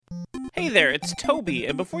there, it's Toby,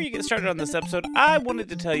 and before you get started on this episode, I wanted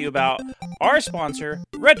to tell you about our sponsor,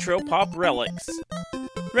 Retro Pop Relics.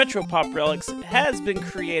 Retro Pop Relics has been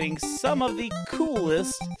creating some of the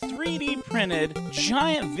coolest 3D printed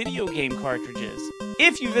giant video game cartridges.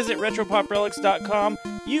 If you visit RetroPopRelics.com,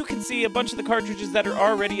 you can see a bunch of the cartridges that are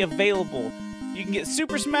already available. You can get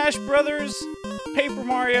Super Smash Bros., Paper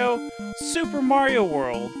Mario, Super Mario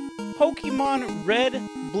World, Pokemon Red,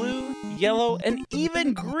 Blue, Yellow, and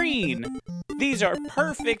even Green. These are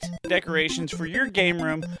perfect decorations for your game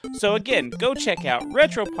room, so again, go check out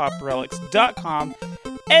RetroPopRelics.com,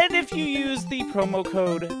 and if you use the promo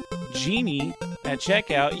code GENIE at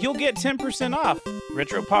checkout, you'll get 10% off.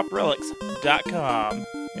 RetroPopRelics.com.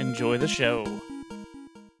 Enjoy the show.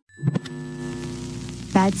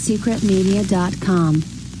 BadSecretMedia.com.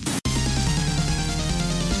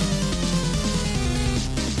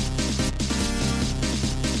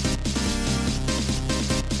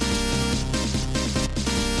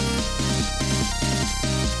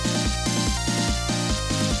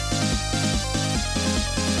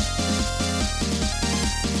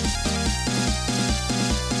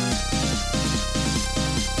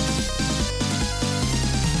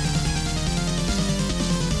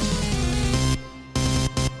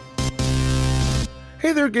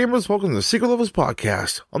 Hey there, gamers. Welcome to the Secret Levels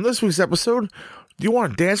Podcast. On this week's episode, do you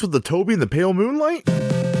want to dance with the Toby in the pale moonlight?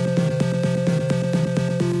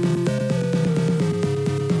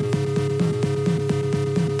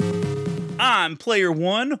 I'm Player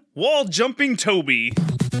 1, Wall Jumping Toby.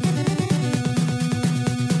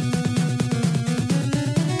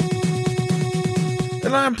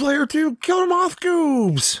 And I'm Player 2, Killer Moth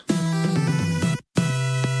Goobs.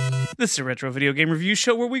 This is a retro video game review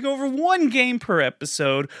show where we go over one game per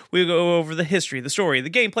episode. We go over the history, the story, the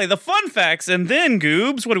gameplay, the fun facts, and then,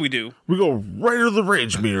 Goobs, what do? We go right to the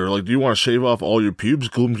rage meter. Like, do you want to shave off all your pubes,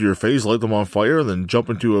 glue them to your face, light them on fire, and then jump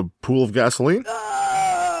into a pool of gasoline?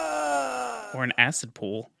 Or an acid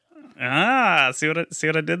pool. Ah, see what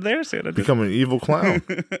I did there? Become an evil clown.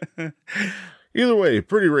 Either way,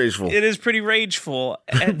 pretty rageful. It is pretty rageful.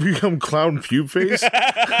 Become clown pube face?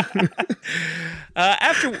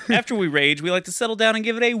 After we rage, we like to settle down and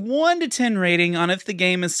give it a 1 to 10 rating on if the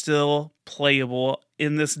game is still playable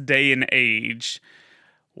in this day and age.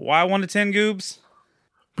 Why 1 to 10, Goobs?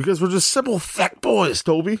 Because we're just simple fat boys,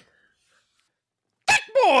 Toby. Fat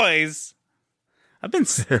boys!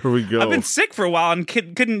 There we go. I've been sick for a while and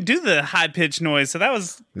couldn't do the high-pitched noise, so that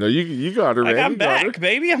was... No, you got her, man. I'm back,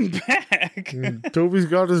 baby. I'm back. Toby's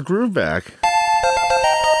got his groove back.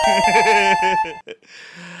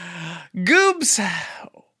 Goobs,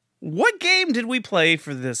 what game did we play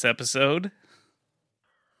for this episode?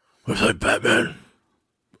 We played Batman.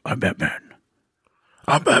 I'm Batman.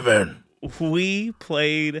 I'm Batman. We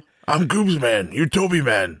played... I'm Goobs Man. You Toby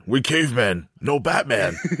Man. We cavemen. No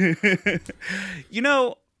Batman. You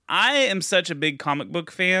know, I am such a big comic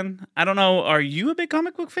book fan. I don't know, are you a big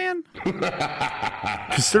comic book fan?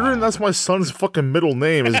 Considering that's my son's fucking middle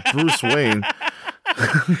name is Bruce Wayne.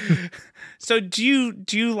 So do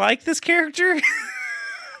you like this character?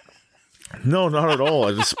 No, not at all.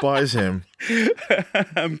 I despise him.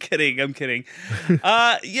 I'm kidding.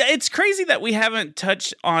 Yeah, it's crazy that we haven't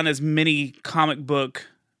touched on as many comic book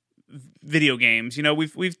video games. You know,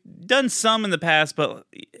 we've done some in the past, but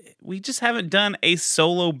we just haven't done a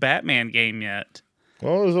solo Batman game yet.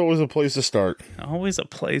 Well, there's always a place to start. Always a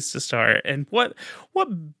place to start. And what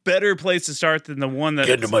better place to start than the one that...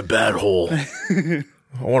 Get into my bat hole. I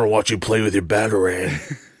want to watch you play with your Batarang.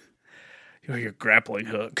 Or your grappling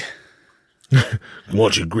hook. Why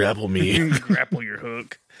don't you grapple me? Grapple your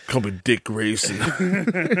hook. Call me Dick Grayson.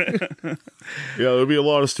 Yeah, there'll be a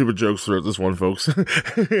lot of stupid jokes throughout this one, folks.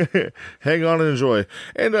 Hang on and enjoy.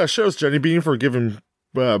 And shout out to Jenny Bean for giving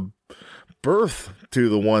birth to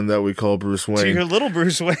the one that we call Bruce Wayne. To your little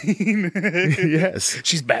Bruce Wayne. Yes.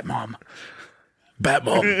 She's Batmom.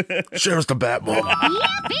 Batmom. Shout out to Batmom.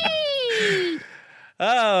 Yippee!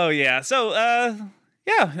 Oh, yeah. So,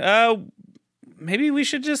 maybe we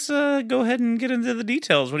should just go ahead and get into the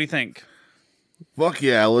details. What do you think? Fuck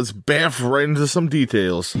yeah, let's bamf right into some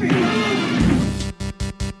details.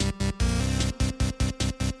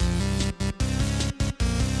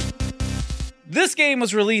 This game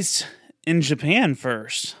was released in Japan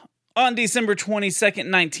first, on December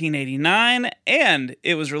 22nd, 1989, and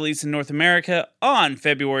it was released in North America on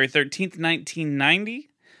February 13th, 1990.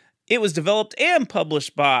 It was developed and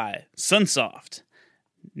published by Sunsoft.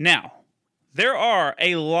 Now, there are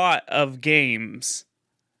a lot of games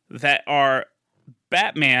that are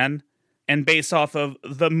Batman and based off of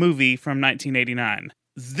the movie from 1989.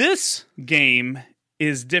 This game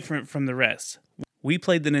is different from the rest. we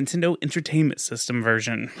played the Nintendo Entertainment System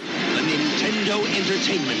version. The Nintendo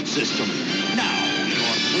Entertainment System. Now you're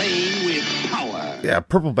playing with power. Yeah,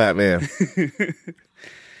 Purple Batman.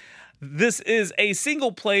 This is a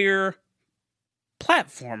single-player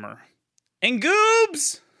platformer. And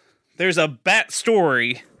Goobs, there's a bat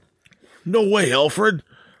story. No way, Alfred.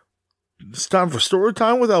 It's time for story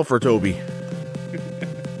time with Alfred Toby.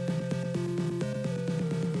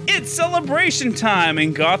 It's celebration time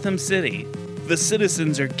in Gotham City. The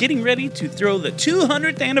citizens are getting ready to throw the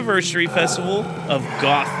 200th anniversary festival of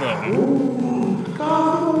Gotham.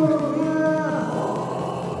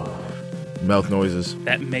 Mouth noises.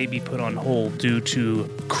 That may be put on hold due to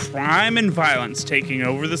crime and violence taking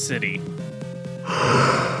over the city.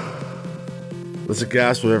 Let's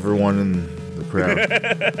gasp with everyone in the crowd.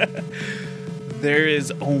 There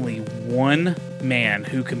is only one man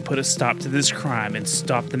who can put a stop to this crime and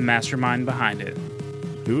stop the mastermind behind it.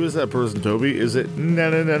 Who is that person, Toby? Is it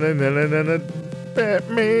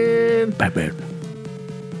Batman?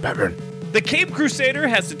 Batman. The Cape Crusader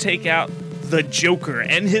has to take out the Joker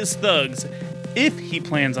and his thugs if he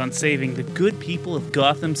plans on saving the good people of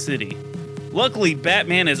Gotham City. Luckily,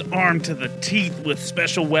 Batman is armed to the teeth with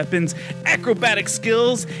special weapons, acrobatic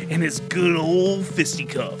skills, and his good old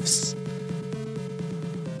fisticuffs.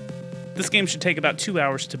 This game should take about 2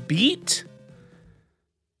 hours to beat.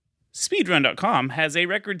 Speedrun.com has a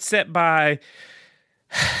record set by...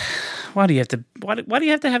 Why do you have to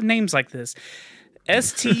have names like this?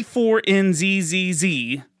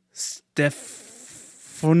 ST4NZZZ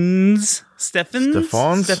Stephorzens?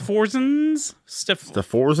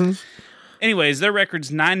 Anyways, their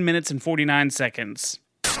record's 9 minutes and 49 seconds.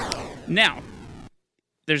 Now,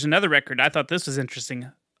 there's another record. I thought this was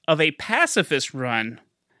interesting. Of a pacifist run.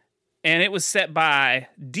 And it was set by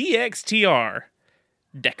DXTR.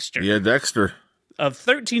 Dexter. Yeah, Dexter. Of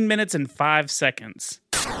 13 minutes and 5 seconds.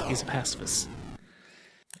 He's a pacifist.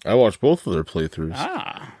 I watched both of their playthroughs.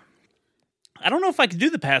 Ah. I don't know if I could do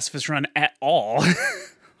the pacifist run at all.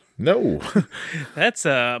 No. That's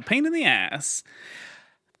a pain in the ass.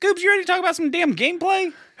 Goobs, you ready to talk about some damn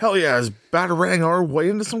gameplay? Hell yeah, let's batarang our way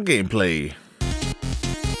into some gameplay.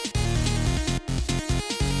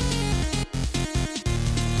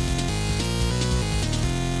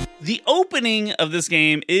 The opening of this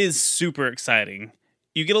game is super exciting.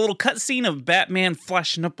 You get a little cutscene of Batman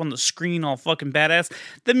flashing up on the screen all fucking badass.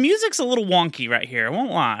 The music's a little wonky right here, I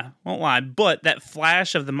won't lie. But that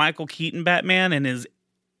flash of the Michael Keaton Batman and his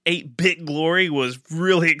 8-bit glory was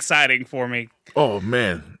really exciting for me. Oh,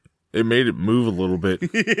 man. It made it move a little bit.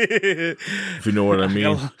 If you know what I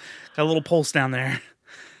mean. Got a little pulse down there.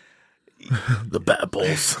 The Bat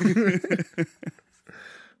Pulse.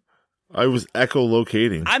 I was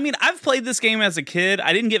echolocating. I mean, I've played this game as a kid.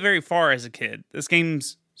 I didn't get very far as a kid. This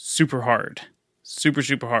game's super hard. Super,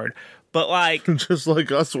 super hard. But like... Just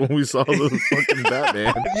like us when we saw the fucking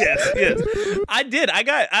Batman. Yes. I did.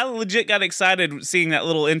 I legit got excited seeing that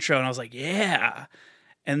little intro, and I was like, yeah.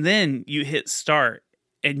 And then you hit start,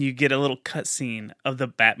 and you get a little cutscene of the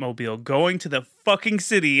Batmobile going to the fucking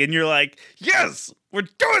city, and you're like, yes, we're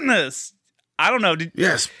doing this. I don't know.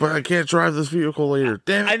 Yes, but I can't drive this vehicle later.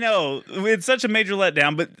 Damn it. I know. It's such a major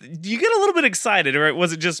letdown, but you get a little bit excited, or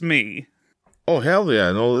was it just me? Oh, hell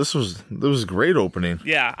yeah. No, this was a great opening.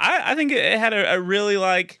 Yeah, I think it had a really,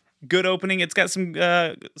 like, good opening. It's got some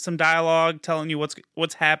dialogue telling you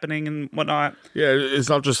what's happening and whatnot. Yeah, it's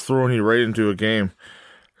not just throwing you right into a game.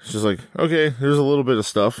 It's just like, okay, here's a little bit of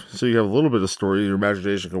stuff, so you have a little bit of story your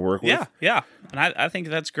imagination can work with. Yeah. And I think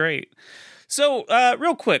that's great. So,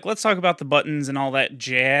 real quick, let's talk about the buttons and all that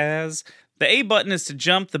jazz. The A button is to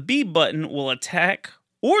jump. The B button will attack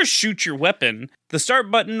or shoot your weapon. The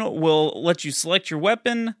start button will let you select your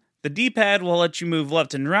weapon. The D-pad will let you move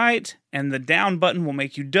left and right. And the down button will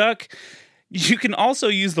make you duck. You can also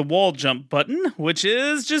use the wall jump button, which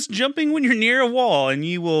is just jumping when you're near a wall, and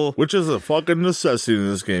you will... Which is a fucking necessity in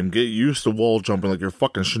this game. Get used to wall jumping like you're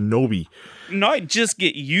fucking Shinobi. Not just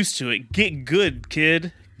get used to it. Get good,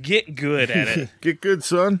 kid. Get good at it. Get good,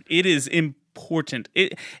 son. It is important.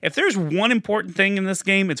 If there's one important thing in this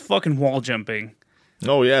game, it's fucking wall jumping.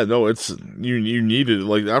 Oh yeah, no, it's you need it.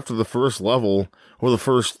 Like after the first level or the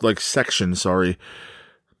first like section, sorry,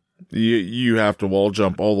 you have to wall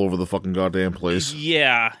jump all over the fucking goddamn place.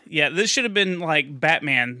 Yeah. This should have been like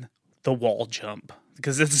Batman, the wall jump,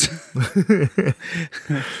 because it's.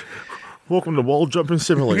 Welcome to Wall Jumping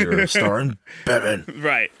Simulator, starring Batman.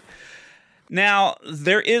 Right. Now,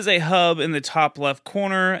 there is a hub in the top left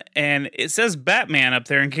corner, and it says Batman up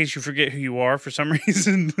there in case you forget who you are for some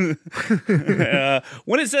reason.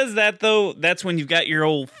 When it says that, though, that's when you've got your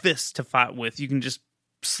old fist to fight with. You can just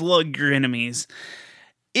slug your enemies.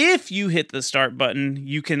 If you hit the start button,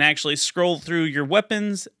 you can actually scroll through your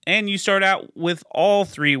weapons, and you start out with all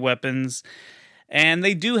 3 weapons. And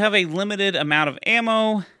they do have a limited amount of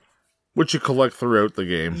ammo. Which you collect throughout the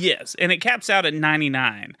game. Yes, and it caps out at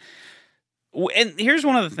 99. And here's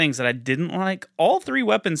one of the things that I didn't like. All 3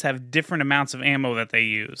 weapons have different amounts of ammo that they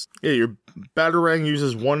use. Yeah, your Batarang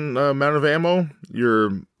uses 1 amount of ammo.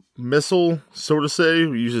 Your missile, so to say,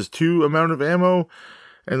 uses 2 amount of ammo.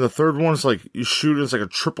 And the third one's like, you shoot, it's like a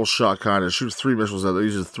triple shot kind of. It shoots 3 missiles out. It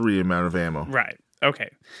uses 3 amount of ammo. Right. Okay.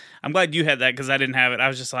 I'm glad you had that because I didn't have it. I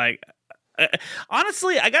was just like...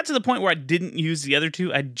 honestly, I got to the point where I didn't use the other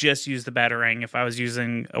 2. I just used the Batarang if I was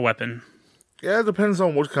using a weapon. Yeah, it depends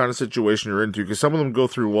on what kind of situation you're into, because some of them go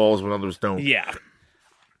through walls when others don't. Yeah.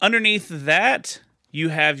 Underneath that, you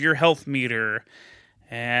have your health meter.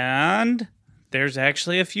 And there's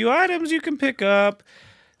actually a few items you can pick up.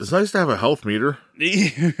 It's nice to have a health meter.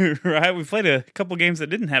 Right? We played a couple games that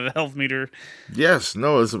didn't have a health meter. Yes,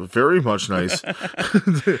 no, it's very much nice.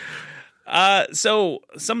 So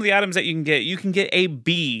some of the items that you can get a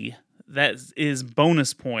B. That is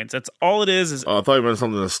bonus points. That's all it is. Oh, I thought you meant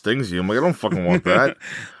something that stings you. I'm like, I don't fucking want that.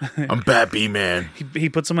 I'm Bat B-Man. He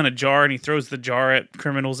puts them in a jar and he throws the jar at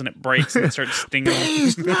criminals and it breaks and it starts stinging them.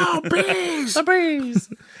 Bees, no, bees! The bees!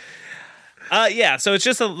 Yeah, so it's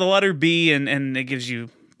just the letter B and it gives you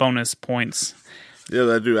bonus points. Yeah,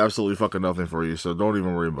 that do absolutely fucking nothing for you, so don't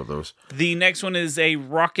even worry about those. The next one is a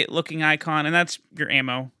rocket-looking icon, and that's your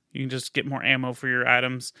ammo. You can just get more ammo for your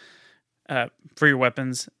items, for your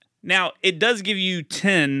weapons. Now, it does give you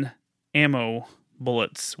 10 ammo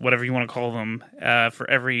bullets, whatever you want to call them, for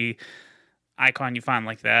every icon you find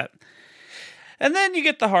like that. And then you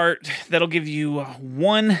get the heart. That'll give you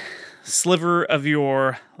 1 sliver of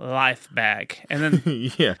your life back. And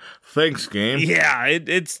then... yeah, thanks, game. Yeah,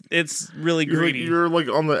 it's really greedy. You're like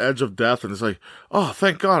on the edge of death, and it's like, oh,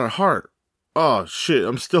 thank God, a heart. Oh, shit,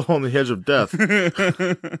 I'm still on the edge of death.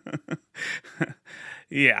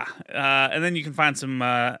 Yeah, and then you can find some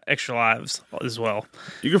extra lives as well.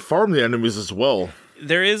 You can farm the enemies as well.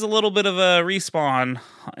 There is a little bit of a respawn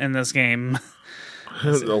in this game. A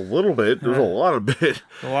little bit. There's a lot of bit.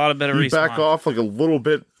 A lot of bit of you respawn. back off like a little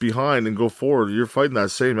bit behind and go forward. You're fighting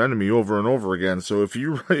that same enemy over and over again. So if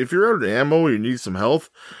you're out of ammo, you need some health,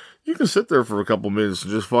 you can sit there for a couple minutes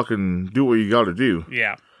and just fucking do what you got to do.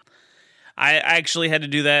 Yeah, I actually had to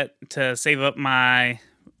do that to save up my.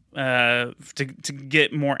 To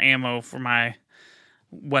get more ammo for my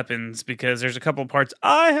weapons because there's a couple of parts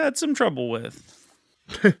I had some trouble with.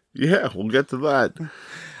 Yeah, we'll get to that.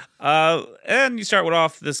 And you start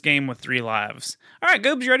off this game with 3 lives. All right,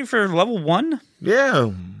 Goobs, you ready for level 1?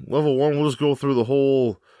 Yeah, level 1. We'll just go through the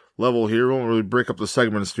whole level here. We won't really break up the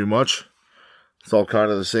segments too much. It's all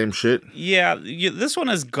kind of the same shit. Yeah, this one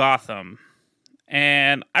is Gotham.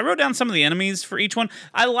 And I wrote down some of the enemies for each one.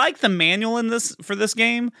 I like the manual in this for this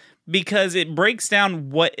game because it breaks down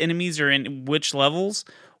what enemies are in which levels,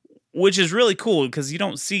 which is really cool because you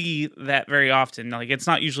don't see that very often. Like it's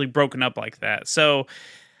not usually broken up like that. So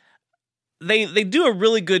they do a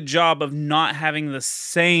really good job of not having the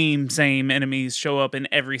same enemies show up in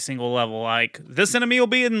every single level. Like this enemy will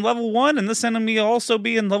be in level 1 and this enemy will also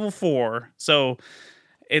be in level 4. So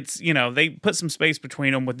it's, they put some space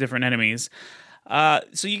between them with different enemies.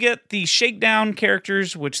 So you get the shakedown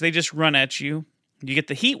characters, which they just run at you. You get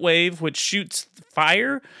the heat wave, which shoots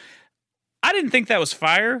fire. I didn't think that was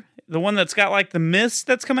fire. The one that's got like the mist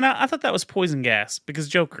that's coming out. I thought that was poison gas because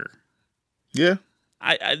Joker. Yeah.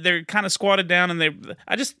 They're kind of squatted down and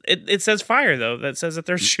it says fire though. That says that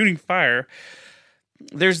they're shooting fire.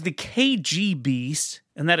 There's the KG beast,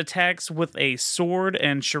 and that attacks with a sword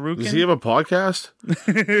and shuriken. Does he have a podcast?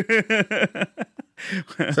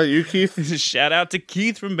 Is that you, Keith? Shout out to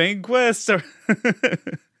Keith from Bang Quest.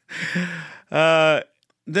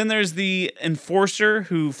 Then there's the Enforcer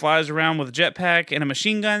who flies around with a jetpack and a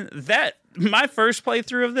machine gun. My first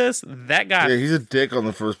playthrough of this, that guy. Yeah, he's a dick on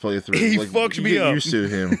the first playthrough. He fucked me up. Get used to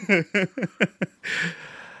him.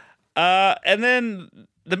 And then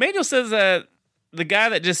the manual says that the guy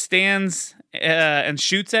that just stands and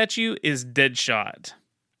shoots at you is Deadshot.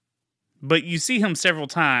 But you see him several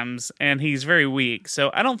times, and he's very weak.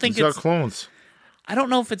 So I don't think he's got clones. I don't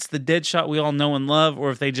know if it's the Deadshot we all know and love,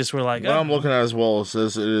 or if they just were like... What I'm looking at as well, it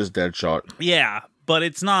says it is Deadshot. Yeah, but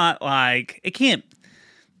it's not like... It can't...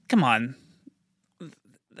 Come on.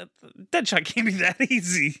 Deadshot can't be that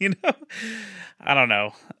easy, I don't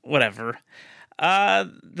know. Whatever.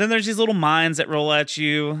 Then there's these little mines that roll at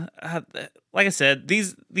you. Like I said,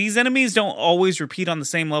 these enemies don't always repeat on the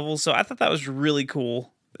same level, so I thought that was really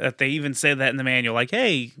cool. that they even say that in the manual. Like,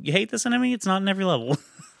 hey, you hate this enemy? It's not in every level.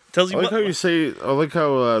 Tells you I like how you say. I like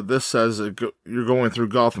how this says you're going through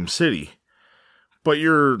Gotham City, but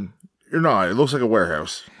you're not. It looks like a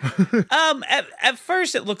warehouse. At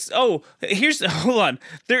first it looks. Oh, hold on.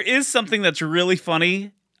 There is something that's really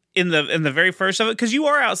funny in the very first of it, because you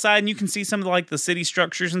are outside and you can see some of the city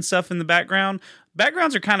structures and stuff in the background.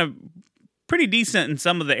 Backgrounds are kind of pretty decent in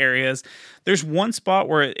some of the areas. There's one spot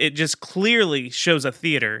where it just clearly shows a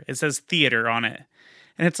theater. It says theater on it.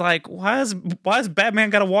 And it's like, why has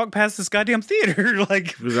Batman got to walk past this goddamn theater?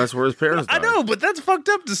 Because that's where his parents died. I know, but that's fucked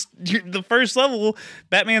up. The first level,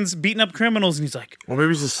 Batman's beating up criminals, and he's like, well,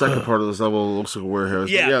 maybe it's the second part of this level. It looks like a warehouse.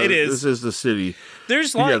 Yeah, it is. This is the city.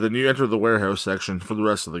 There's then you enter the warehouse section for the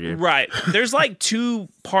rest of the game. Right. There's two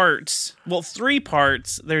parts. Well, 3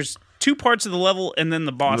 parts. There's 2 parts of the level, and then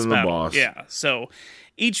the boss battle. Yeah. So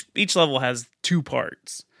each level has 2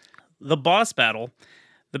 parts. The boss battle.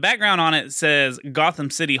 The background on it says Gotham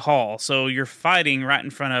City Hall, so you're fighting right in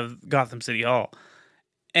front of Gotham City Hall.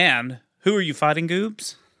 And who are you fighting,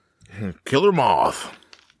 Goobs? Killer Moth.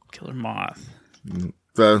 Killer Moth.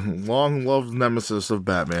 The long-loved nemesis of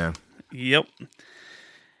Batman. Yep.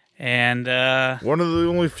 And one of the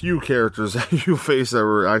only few characters that you face that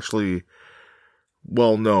were actually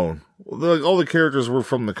well-known. All the characters were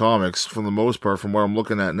from the comics, for the most part, from what I'm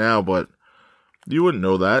looking at now, but you wouldn't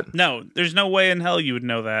know that. No, there's no way in hell you would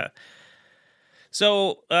know that.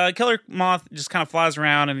 So, Killer Moth just kind of flies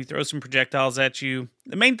around and he throws some projectiles at you.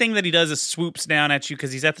 The main thing that he does is swoops down at you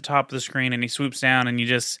because he's at the top of the screen and he swoops down and you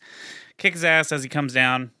just kick his ass as he comes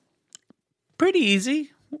down. Pretty easy.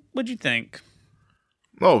 What'd you think?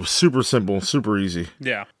 Oh, super simple, super easy.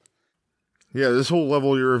 Yeah. Yeah, this whole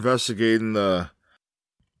level you're investigating the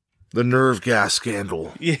nerve gas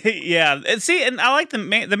scandal. Yeah. And I like the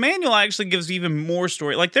manual actually gives even more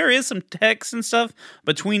story. There is some text and stuff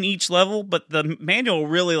between each level, but the manual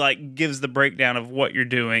really gives the breakdown of what you're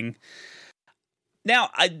doing.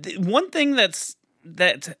 Now, one thing that's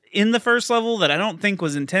in the first level that I don't think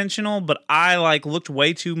was intentional, but I looked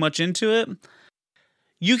way too much into it.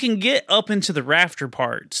 You can get up into the rafter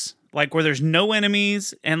parts, where there's no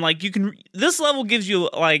enemies, and this level gives you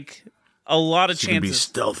a lot of chances. You can be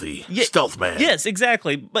stealthy. Yeah, stealth man. Yes,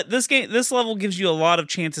 exactly. But this level gives you a lot of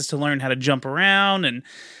chances to learn how to jump around and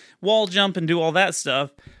wall jump and do all that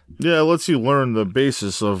stuff. Yeah, it lets you learn the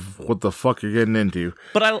basis of what the fuck you're getting into.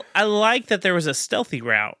 But I like that there was a stealthy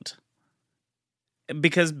route.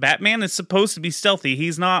 Because Batman is supposed to be stealthy.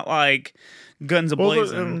 He's not guns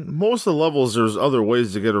a-blazing. Most of the levels, there's other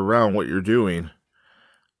ways to get around what you're doing.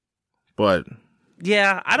 But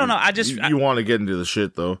yeah, I don't know. You want to get into the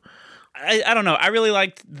shit, though. I don't know. I really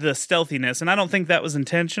liked the stealthiness, and I don't think that was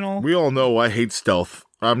intentional. We all know I hate stealth.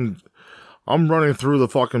 I'm running through the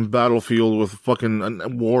fucking battlefield with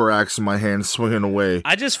fucking war axe in my hand, swinging away.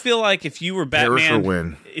 I just feel like if you were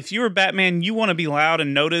Batman, you want to be loud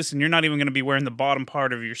and noticed, and you're not even going to be wearing the bottom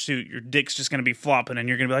part of your suit. Your dick's just going to be flopping, and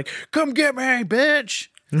you're going to be like, "Come get me, bitch!"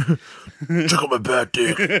 Check out my bat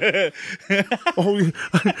dick.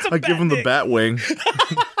 I give him the bat wing.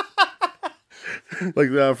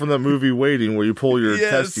 From that movie Waiting, where you pull your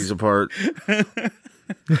testes apart.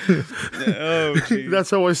 Oh, geez.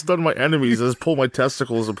 That's how I stun my enemies. I just pull my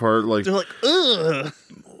testicles apart. They're like, ugh.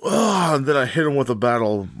 And then I hit them with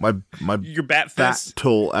your bat fist?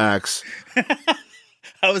 Bat-tool axe.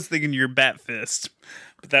 I was thinking your bat fist,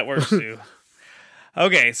 but that works too.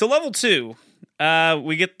 Okay, so level 2.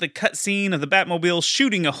 We get the cutscene of the Batmobile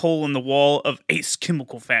shooting a hole in the wall of Ace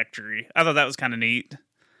Chemical Factory. I thought that was kind of neat.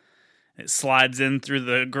 It slides in through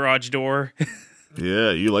the garage door.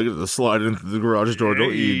 Yeah, you like it to slide in through the garage door,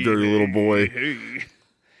 don't you, dirty little boy?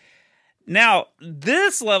 Now,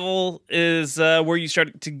 this level is where you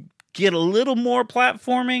start to get a little more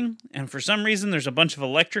platforming, and for some reason, there's a bunch of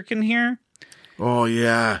electric in here. Oh,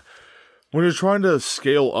 yeah. When you're trying to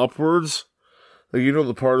scale upwards,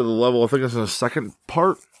 the part of the level, I think it's in the second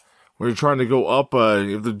part, where you're trying to go up,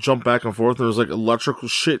 you have to jump back and forth, and there's electrical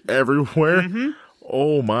shit everywhere. Mm-hmm.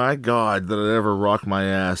 Oh my god, did it ever rock my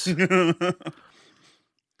ass. Some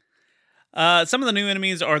of the new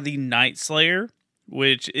enemies are the Night Slayer,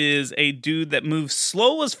 which is a dude that moves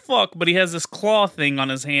slow as fuck, but he has this claw thing on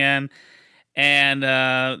his hand. And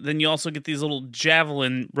then you also get these little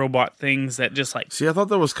javelin robot things that just See, I thought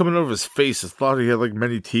that was coming out of his face. I thought he had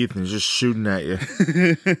many teeth and he's just shooting at you.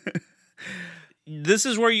 This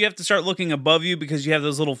is where you have to start looking above you because you have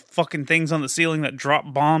those little fucking things on the ceiling that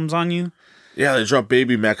drop bombs on you. Yeah, they drop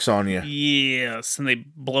baby mechs on you. Yes, and they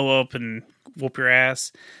blow up and whoop your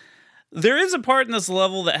ass. There is a part in this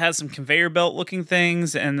level that has some conveyor belt looking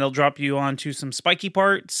things, and they'll drop you onto some spiky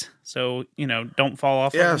parts, so, don't fall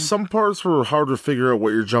off. Yeah, of them. some parts were hard to figure out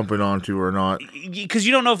what you're jumping onto or not. Because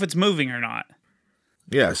you don't know if it's moving or not.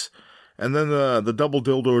 Yes. And then the double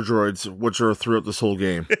dildo droids, which are throughout this whole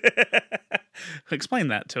game. Explain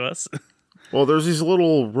that to us. Well, there's these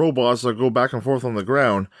little robots that go back and forth on the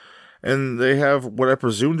ground, and they have what I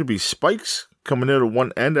presume to be spikes coming out of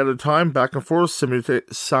one end at a time, back and forth,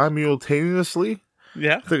 simultaneously.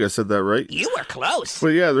 Yeah. I think I said that right. You were close. But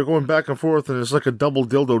yeah, they're going back and forth, and it's like a double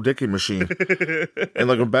dildo dicky machine. And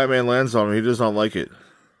like when Batman lands on him, he does not like it.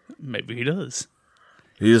 Maybe he does.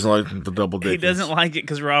 He doesn't like the double dick. He doesn't like it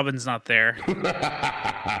because Robin's not there.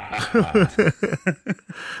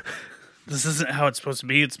 This isn't how it's supposed to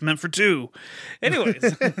be. It's meant for two. Anyways,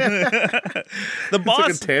 the boss,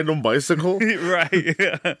 It's like a tandem bicycle. right?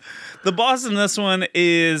 Yeah. The boss in this one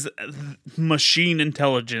is machine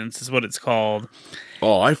intelligence, is what it's called.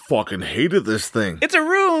 Oh, I fucking hated this thing. It's a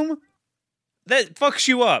room that fucks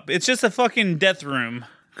you up. It's just a fucking death room.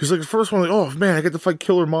 Because like the first one, like, oh man, I get to fight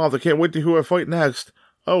Killer Moth. I can't wait to who I fight next.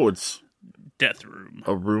 Oh, it's Death room.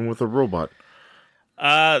 a room with a robot.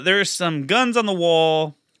 There's some guns on the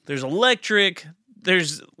wall. There's electric.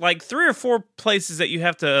 There's like 3 or 4 places that you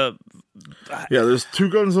have to. Yeah, there's 2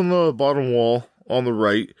 guns on the bottom wall on the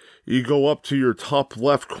right. You go up to your top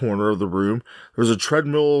left corner of the room. There's a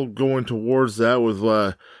treadmill going towards that with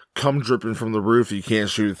cum dripping from the roof you can't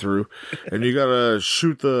shoot through. And you gotta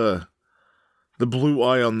shoot the blue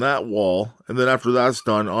eye on that wall. And then after that's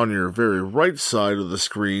done, on your very right side of the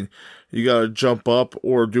screen, you gotta jump up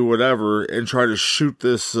or do whatever and try to shoot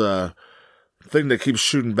this thing that keeps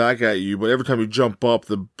shooting back at you. But every time you jump up,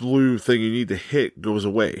 the blue thing you need to hit goes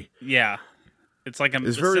away. Yeah, it's like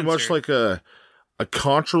It's very much like a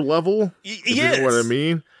Contra level, if you know what I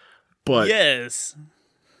mean. But yes,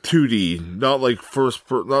 2D, not like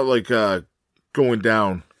not like going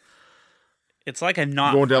down. it's like a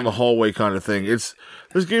not Going down the hallway kind of thing. This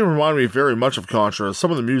game reminded me very much of Contra.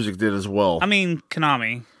 Some of the music did as well. I mean,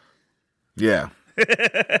 Konami. Yeah.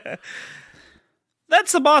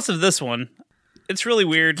 That's the boss of this one. It's really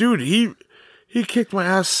weird. Dude, he kicked my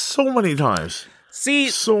ass so many times. See,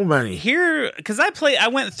 So many. here, because I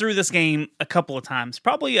went through this game a couple of times,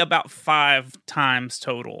 probably about 5 times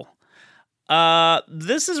total.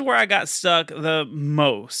 This is where I got stuck the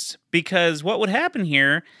most, because what would happen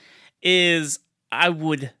here is I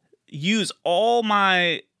would use all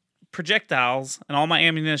my projectiles and all my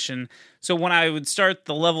ammunition. So when I would start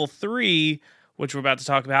the level 3, which we're about to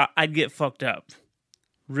talk about, I'd get fucked up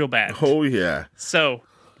real bad. Oh, yeah. So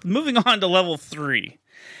moving on to level 3.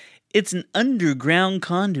 It's an underground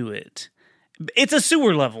conduit. It's a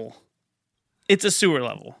sewer level. It's a sewer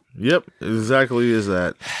level. Yep, exactly is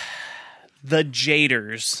that. The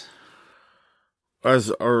Jaders. As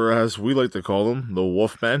we like to call them, the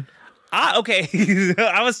Wolfmen. Okay.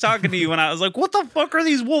 I was talking to you when I was like, what the fuck are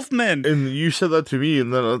these wolfmen? And you said that to me,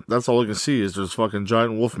 and then that's all I can see is there's fucking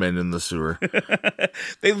giant wolfmen in the sewer.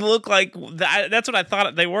 They look like, that's what I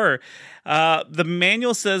thought they were. The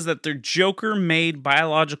manual says that they're Joker-made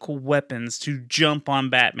biological weapons to jump on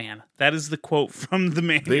Batman. That is the quote from the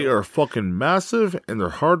manual. They are fucking massive, and they're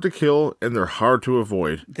hard to kill, and they're hard to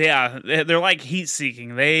avoid. Yeah, they're like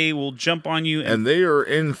heat-seeking. They will jump on you. And they are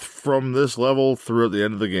in from this level throughout the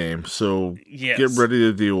end of the game, so Yes. get ready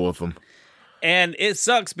to deal with them. And it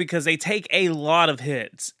sucks because they take a lot of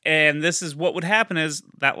hits. And this is what would happen is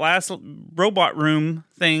that last robot room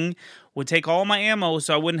thing would take all my ammo,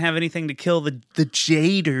 so I wouldn't have anything to kill the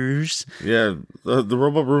Jaders. Yeah, the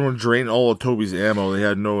robot room would drain all of Toby's ammo. They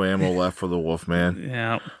had no ammo left for the Wolfman.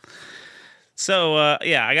 Yeah. So,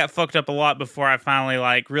 yeah, I got fucked up a lot before I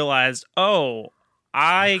finally, realized, oh,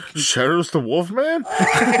 I can... Shadows the Wolfman?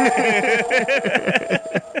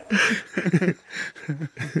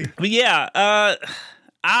 But yeah,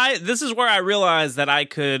 this is where I realized that I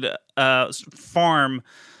could farm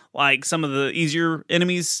some of the easier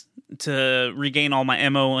enemies to regain all my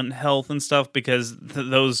ammo and health and stuff, because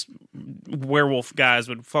those werewolf guys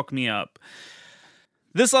would fuck me up.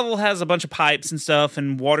 This level has a bunch of pipes and stuff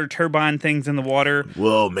and water turbine things in the water.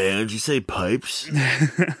 Whoa, man, did you say pipes?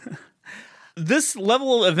 This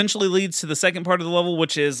level eventually leads to the second part of the level,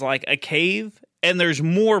 which is like a cave, and there's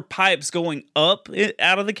more pipes going up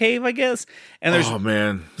out of the cave, I guess. And there's Oh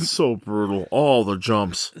man, so brutal. All the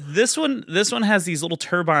jumps. this one has these little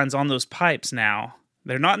turbines on those pipes now.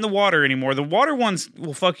 They're not in the water anymore. The water ones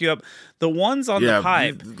will fuck you up. The ones on the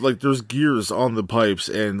pipe. Like, there's gears on the pipes,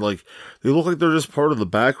 and, like, they look like they're just part of the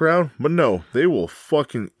background, but no, they will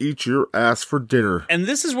fucking eat your ass for dinner. And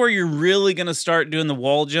this is where you're really going to start doing the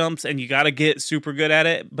wall jumps, and you got to get super good at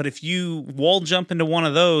it. But if you wall jump into one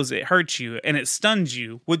of those, it hurts you, and it stuns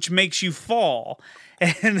you, which makes you fall.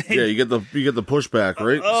 And then, Yeah, you get the pushback,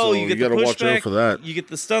 right? Oh, so you get gotta the watch out pushback, for that. You get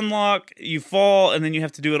the stun lock, you fall, and then you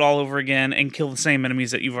have to do it all over again and kill the same enemies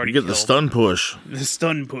that you've already You get killed. the stun push. The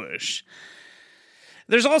stun push.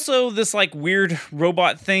 There's also this like weird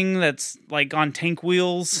robot thing that's like on tank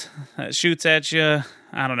wheels that shoots at you.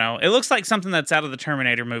 I don't know. It looks like something that's out of the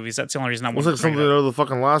Terminator movies. That's the only reason I Looks want like to bring something it out up. of the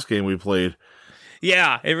fucking last game we played.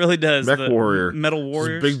 Yeah, it really does. Mech The Warrior. Metal This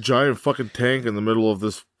Warriors. big giant fucking tank in the middle of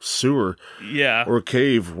this sewer Yeah. or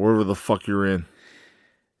cave, wherever the fuck you're in.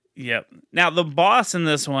 Yep. Now, the boss in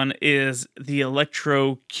this one is the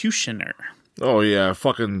Electrocutioner. Oh yeah,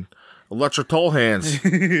 fucking electric tall hands.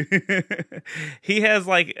 He has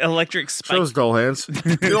like electric spikes. Shows tall hands.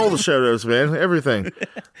 Get all the shout outs, man. Everything.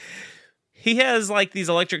 He has like these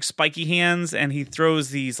electric spiky hands, and he throws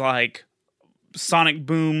these like sonic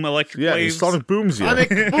boom electric Yeah, he waves. sonic booms you. But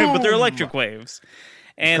they're electric waves.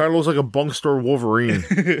 And Kind of looks like a Bunkster Wolverine.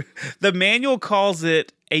 the manual calls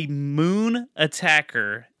it a moon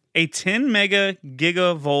attacker, a 10 mega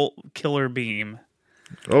gigavolt killer beam.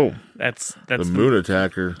 Oh, That's the moon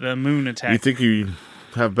attacker. The moon attacker. You think you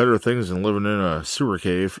have better things than living in a sewer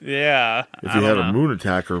cave? Yeah. If you had a moon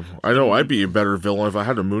attacker, I know I'd be a better villain if I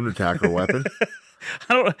had a moon attacker weapon.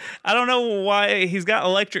 I don't know why he's got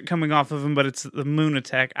electric coming off of him, but it's the moon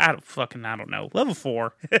attack. I don't know. Level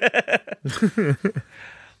 4.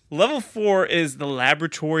 Level 4 is the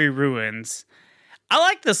laboratory ruins. I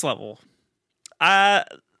like this level.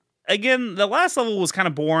 Again, the last level was kind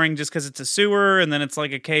of boring just because it's a sewer and then it's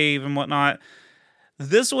like a cave and whatnot.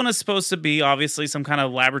 This one is supposed to be obviously some kind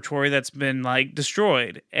of laboratory that's been like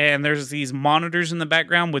destroyed. And there's these monitors in the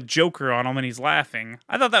background with Joker on them and he's laughing.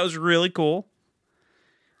 I thought that was really cool.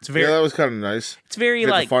 It's very, Yeah, that was kind of nice. it's very You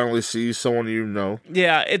get like, to finally see someone you know.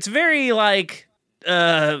 yeah, it's very like,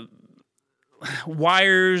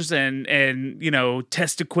 wires and you know,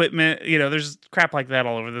 test equipment. You know, there's crap like that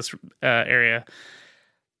all over this area.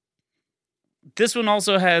 This one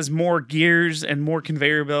also has more gears and more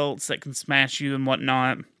conveyor belts that can smash you and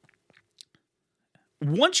whatnot.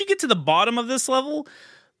 Once you get to the bottom of this level,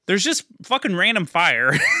 there's just fucking random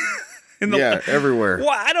fire. Everywhere.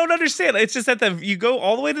 Well, I don't understand. It's just that you go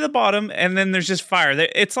all the way to the bottom, and then there's just fire.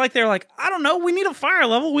 It's like they're like, I don't know, we need a fire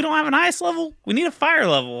level. We don't have an ice level. We need a fire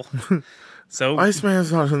level. So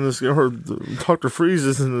Iceman's not in this game, or Dr. Freeze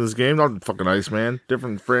is in this game. Not fucking Iceman.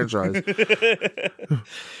 Different franchise.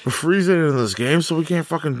 But Freeze ain't in this game, so we can't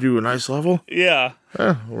fucking do an ice level. yeah.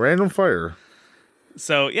 Random fire.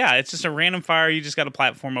 So yeah, it's just a random fire. You just got a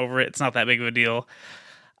platform over it. It's not that big of a deal.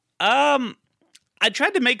 I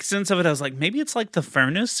tried to make sense of it. I was like, maybe it's like the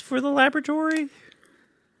furnace for the laboratory.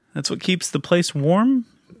 That's what keeps the place warm.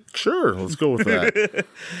 Sure, let's go with that.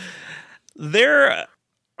 There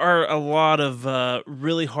are a lot of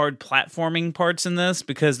really hard platforming parts in this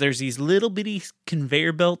because there's these little bitty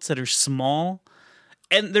conveyor belts that are small.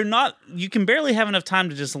 And they're not, you can barely have enough time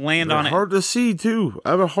to just land They're on it. hard to see, too. I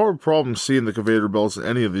have a hard problem seeing the conveyor belts in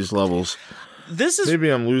any of these levels. This is Maybe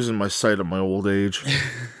I'm losing my sight at my old age.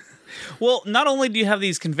 Well, not only do you have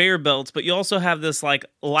these conveyor belts, but you also have this like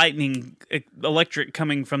lightning electric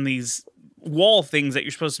coming from these wall things that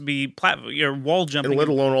you're supposed to be your wall jumping. And let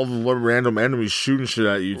alone all the random enemies shooting shit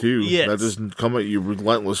at you, too. Yes. That just come at you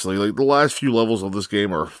relentlessly. Like, the last few levels of this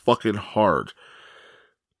game are fucking hard.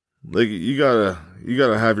 Like, you gotta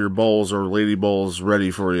have your balls or lady balls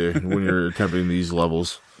ready for you when you're attempting these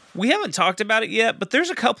levels. We haven't talked about it yet, but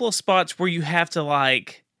there's a couple of spots where you have to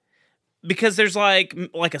like, because there's like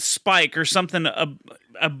a spike or something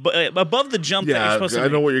above the jump that you're supposed to I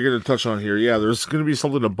know what you're going to touch on here. Yeah, there's going to be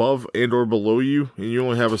something above and or below you, and you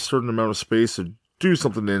only have a certain amount of space to do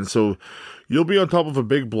something in. So you'll be on top of a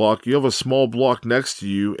big block. You have a small block next to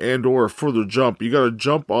you and or a further jump. You got to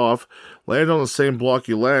jump off, land on the same block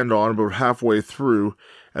you land on about halfway through,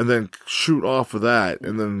 and then shoot off of that,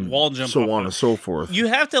 and then wall jump so off on of. and so forth. You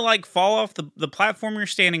have to like fall off the platform you're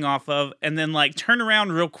standing off of, and then like turn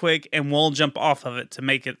around real quick and wall jump off of it to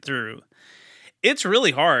make it through. It's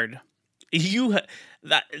really hard.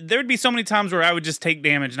 There'd be so many times where I would just take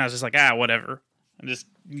damage, and I was just like, whatever. And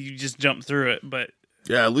you just jump through it, but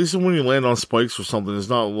Yeah, at least when you land on spikes or something, it's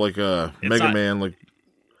not like a Mega Man, like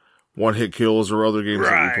one-hit kills or other games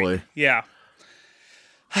that we play. Yeah.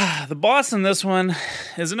 The boss in this one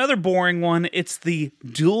is another boring one. It's the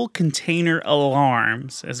dual container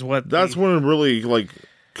alarms, is what. That's when it really, like,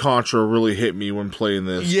 Contra really hit me when playing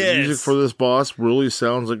this. Yes. The music for this boss really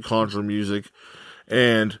sounds like Contra music,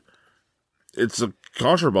 and it's a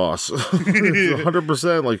Contra boss.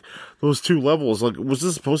 100%. Like, those two levels. Like, was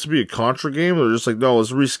this supposed to be a Contra game? Or just like, no,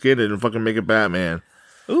 let's reskin it and fucking make it Batman?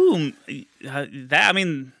 Ooh, I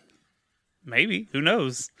mean, maybe. Who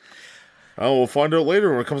knows? Oh, we'll find out later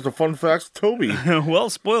when it comes to fun facts with Toby. Well,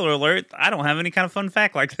 spoiler alert, I don't have any kind of fun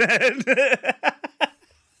fact like that.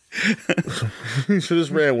 You should have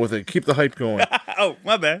just ran with it. Keep the hype going. Oh,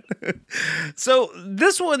 my bad. So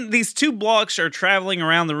this one, these two blocks are traveling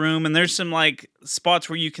around the room, and there's some like spots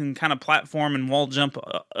where you can kind of platform and wall jump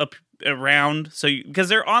up around. So because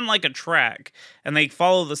they're on like a track and they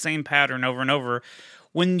follow the same pattern over and over.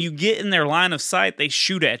 When you get in their line of sight, they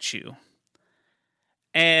shoot at you.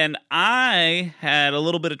 And I had a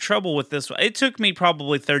little bit of trouble with this one. It took me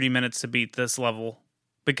probably 30 minutes to beat this level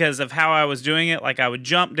because of how I was doing it. Like, I would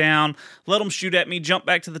jump down, let them shoot at me, jump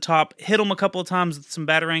back to the top, hit them a couple of times with some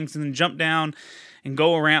batarangs, and then jump down and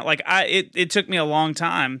go around. Like, it took me a long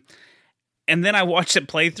time. And then I watched it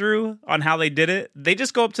play through on how they did it. They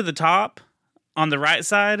just go up to the top on the right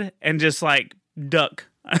side and just, like, duck.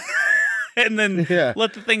 And then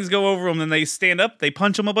let the things go over them. Then they stand up, they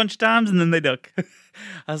punch them a bunch of times, and then they duck.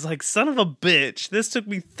 I was like, son of a bitch, this took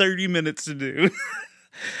me 30 minutes to do.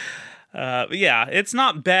 But yeah, it's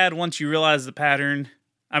not bad once you realize the pattern.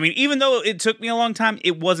 I mean, even though it took me a long time,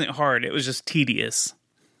 it wasn't hard. It was just tedious.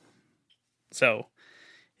 So,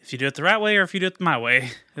 if you do it the right way or if you do it my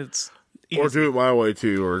way, it's easy. Or do it my way,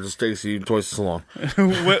 too, or it just takes you twice as long.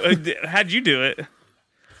 How'd you do it?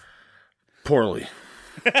 Poorly.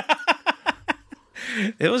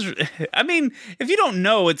 It was, I mean, if you don't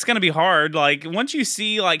know, it's going to be hard. Like, once you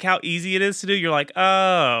see, like, how easy it is to do, you're like,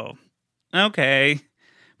 oh, okay.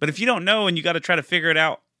 But if you don't know and you got to try to figure it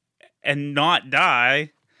out and not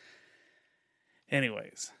die.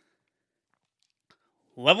 Anyways.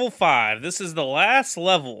 Level 5. This is the last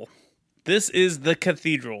level. This is the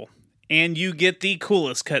cathedral. And you get the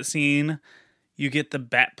coolest cutscene. You get the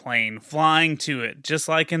bat plane flying to it, just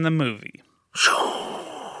like in the movie.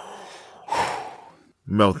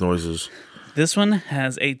 Mouth noises. This one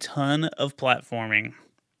has a ton of platforming.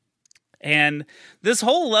 And this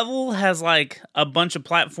whole level has like a bunch of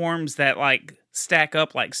platforms that like stack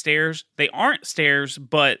up like stairs. They aren't stairs,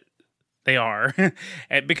 but they are.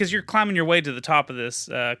 Because you're climbing your way to the top of this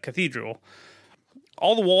cathedral.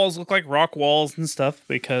 All the walls look like rock walls and stuff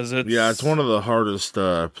because it's... Yeah, it's one of the hardest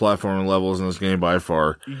platforming levels in this game by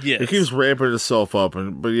far. Yes. It keeps ramping itself up,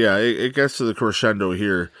 but yeah, it gets to the crescendo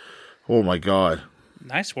here. Oh my god.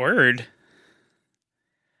 Nice word.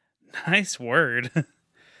 Nice word.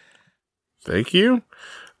 Thank you?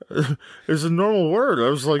 It's a normal word. I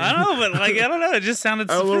was like... I know, but like, I don't know. It just sounded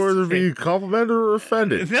I don't know whether to be complimented or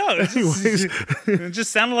offended. No, it just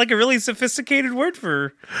sounded like a really sophisticated word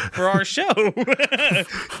for our show.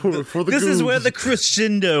 for the This is goobs. where the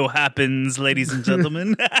crescendo happens, ladies and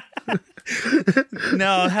gentlemen.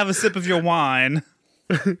 Now, have a sip of your wine.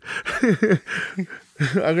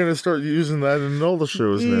 I'm going to start using that in all the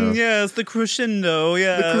shows now. Yes, the crescendo,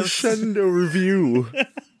 yes. The crescendo review.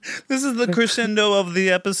 This is the crescendo of the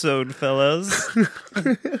episode, fellas.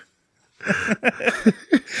 That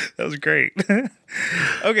was great.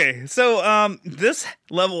 Okay, so this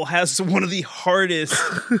level has one of the hardest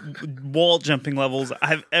wall jumping levels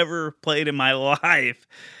I've ever played in my life.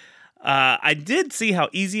 I did see how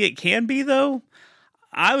easy it can be, though.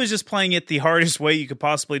 I was just playing it the hardest way you could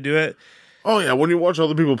possibly do it. Oh yeah, when you watch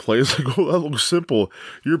other people play, it's like, oh, that looks simple.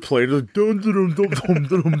 You're playing like dum dum dum dum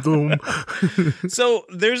dum dum. So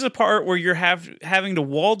there's a part where you're having to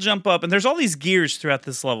wall jump up, and there's all these gears throughout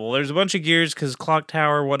this level. There's a bunch of gears because clock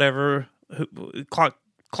tower, whatever,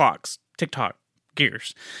 clocks, TikTok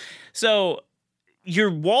gears. So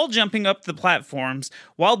you're wall jumping up the platforms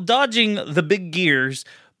while dodging the big gears.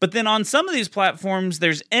 But then on some of these platforms,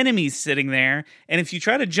 there's enemies sitting there, and if you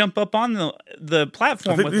try to jump up on the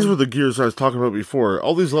platform, I think with these them, were the gears I was talking about before.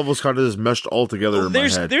 All these levels kind of just meshed all together in my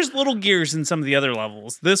head. There's little gears in some of the other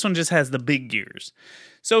levels. This one just has the big gears.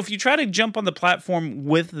 So if you try to jump on the platform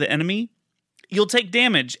with the enemy, you'll take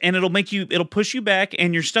damage, and it'll push you back,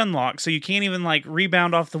 and you're stun locked, so you can't even like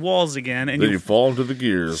rebound off the walls again. And then you fall into the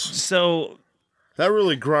gears. So that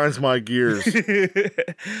really grinds my gears.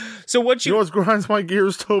 So what You know what grinds my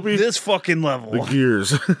gears, Toby? this fucking level. The gears.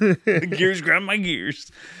 The gears grind my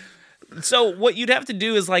gears. So what you'd have to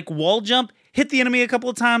do is like wall jump, hit the enemy a couple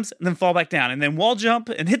of times, and then fall back down, and then wall jump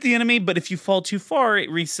and hit the enemy. But if you fall too far, it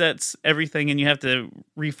resets everything, and you have to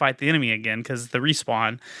refight the enemy again because the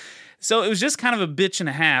respawn. So it was just kind of a bitch and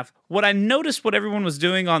a half. What I noticed what everyone was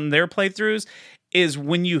doing on their playthroughs is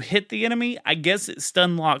when you hit the enemy, I guess it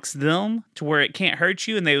stun locks them to where it can't hurt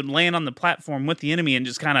you, and they would land on the platform with the enemy and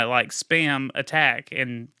just kind of like spam attack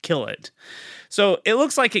and kill it. So it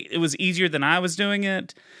looks like it was easier than I was doing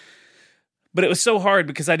it, but it was so hard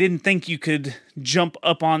because I didn't think you could jump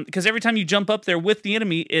up on, because every time you jump up there with the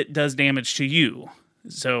enemy, it does damage to you.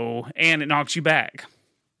 So, and it knocks you back.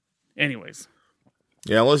 Anyways.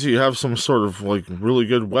 Yeah, unless you have some sort of like really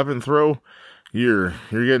good weapon throw, you're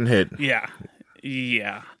getting hit. Yeah.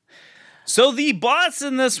 So the boss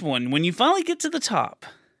in this one, when you finally get to the top,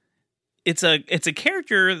 it's a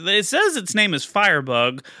character. It says its name is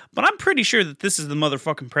Firebug, but I'm pretty sure that this is the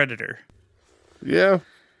motherfucking Predator. Yeah.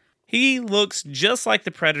 He looks just like the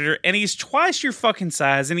Predator, and he's twice your fucking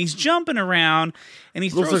size, and he's jumping around, and he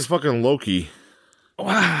looks like fucking Loki.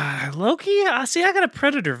 Wow, Loki? I got a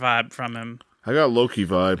Predator vibe from him. I got Loki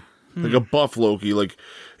vibe. Like a buff Loki. Like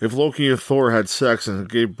if Loki and Thor had sex and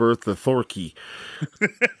gave birth to Thorky.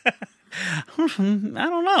 I don't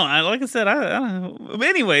know. Like I said, I don't know. But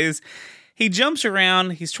anyways, he jumps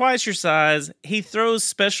around. He's twice your size. He throws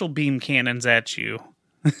special beam cannons at you.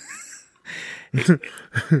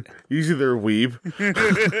 Easy there, weeb.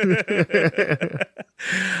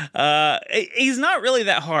 He's not really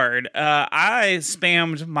that hard. I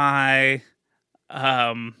spammed my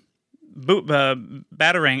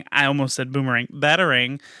batarang. I almost said boomerang.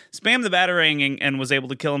 Batarang. Spammed the batarang and was able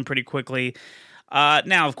to kill him pretty quickly.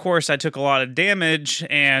 Now, of course, I took a lot of damage,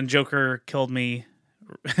 and Joker killed me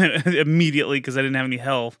immediately because I didn't have any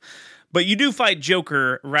health. But you do fight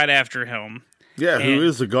Joker right after him. Yeah, who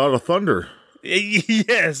is the god of thunder?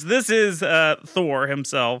 Yes, this is Thor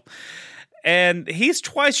himself. And he's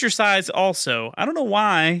twice your size also. I don't know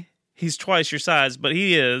why he's twice your size, but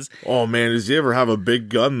he is. Oh, man, does he ever have a big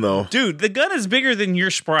gun, though? Dude, the gun is bigger than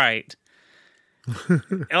your sprite.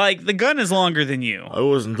 Like, the gun is longer than you. I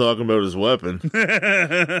wasn't talking about his weapon.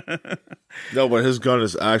 No, but his gun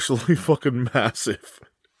is actually fucking massive.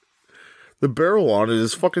 The barrel on it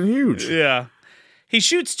is fucking huge. Yeah. He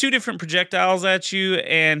shoots 2 different projectiles at you,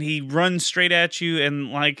 and he runs straight at you, and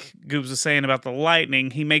like Goobs was saying about the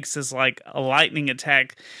lightning, he makes this like a lightning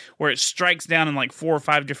attack where it strikes down in like 4 or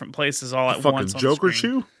 5 different places all at once. Fucking Joker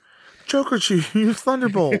Chew? Joker Chew, you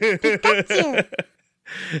Thunderbolt.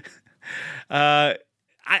 I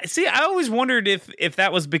always wondered if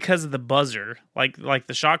that was because of the buzzer, like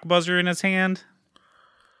the shock buzzer in his hand.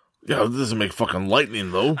 Yeah, it doesn't make fucking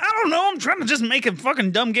lightning, though. I don't know. I'm trying to just make a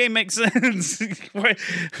fucking dumb game make sense.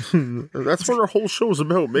 That's what our whole show is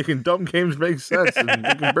about, making dumb games make sense, and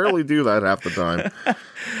we can barely do that half the time.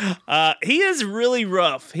 He is really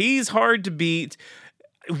rough. He's hard to beat.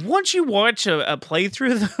 Once you watch a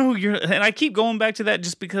playthrough, though, and I keep going back to that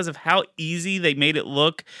just because of how easy they made it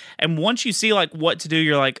look, and once you see like what to do,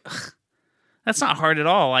 you're like, that's not hard at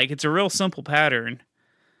all. Like, it's a real simple pattern.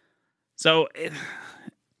 So...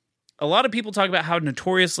 a lot of people talk about how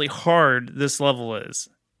notoriously hard this level is.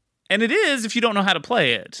 And it is if you don't know how to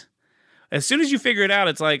play it. As soon as you figure it out,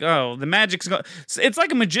 it's like, oh, the magic's gone. It's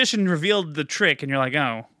like a magician revealed the trick, and you're like,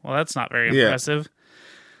 oh, well, that's not very impressive.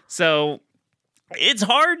 So it's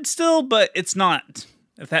hard still, but it's not,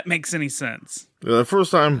 if that makes any sense. Yeah, the first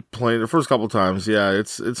time playing, the first couple times, yeah,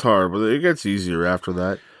 it's hard, but it gets easier after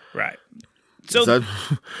that. Right. So is that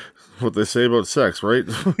what they say about sex, right?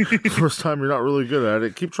 First time you're not really good at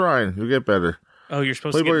it, keep trying. You'll get better. Oh, you're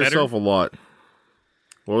supposed to get better? Play by yourself a lot.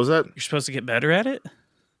 What was that? You're supposed to get better at it?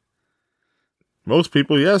 Most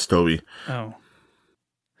people, yes, Toby. Oh.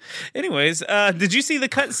 Anyways, did you see the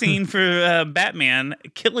cutscene for Batman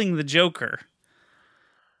killing the Joker?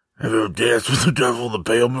 Have you ever danced with the devil in the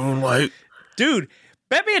pale moonlight? Dude,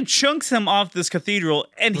 Batman chunks him off this cathedral,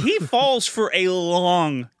 and he falls for a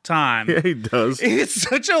long time. Yeah, he does. It's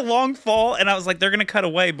such a long fall, and I was like, they're going to cut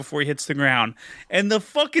away before he hits the ground. And the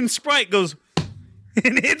fucking sprite goes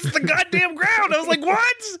and hits the goddamn ground. I was like,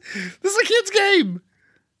 what? This is a kid's game.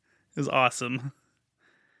 It was awesome.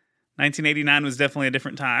 1989 was definitely a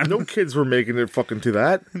different time. No kids were making it fucking to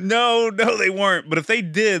that. No, they weren't. But if they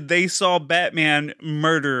did, they saw Batman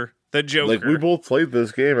murder the Joker. Like, we both played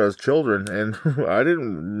this game as children, and I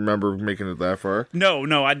didn't remember making it that far.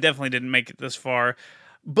 No, I definitely didn't make it this far.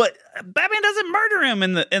 But Batman doesn't murder him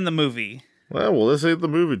in the movie. Well, this ain't the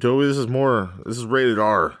movie, Toby. This is rated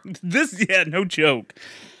R. No joke.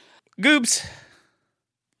 Goobs,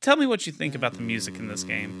 tell me what you think about the music in this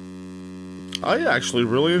game. I actually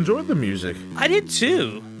really enjoyed the music. I did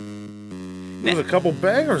too. There's a couple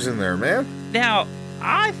bangers in there, man. Now,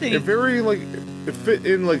 I think It very, like, it fit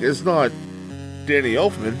in, like, it's not Danny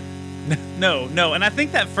Elfman, no, and I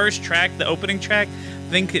think that first track, the opening track, I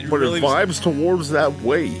think it but really it vibes towards that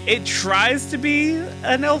way. it tries to be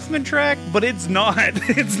an Elfman track, but it's not.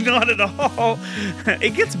 It's not at all.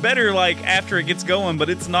 It gets better like after it gets going, but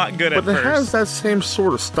it's not good at But it first. has that same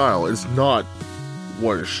sort of style. It's not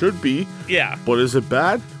what it should be, Yeah. but is it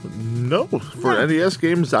bad? No. For an NES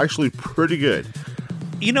game, it's actually pretty good.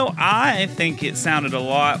 You know, I think it sounded a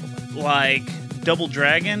lot like Double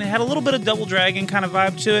Dragon. It had a little bit of Double Dragon kind of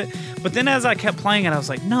vibe to it, but then as I kept playing it, I was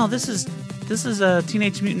like, no, this is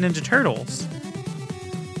Teenage Mutant Ninja Turtles.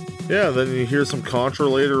 Yeah, then you hear some Contra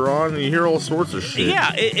later on, and you hear all sorts of shit.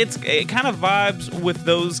 Yeah, it kind of vibes with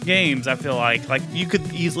those games. I feel like you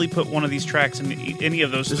could easily put one of these tracks in any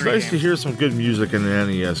of those It's three nice to games. hear some good music in an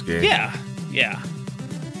NES game. Yeah.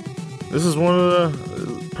 This is one of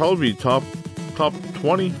the probably top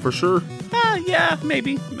 20 for sure. Yeah,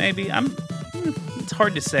 maybe. It's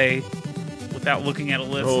hard to say without looking at a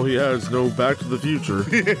list. Oh yeah, it's no Back to the Future.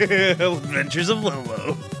 Adventures of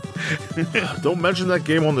Lolo. Don't mention that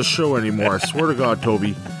game on the show anymore. I swear to God,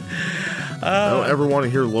 Toby. I don't ever want to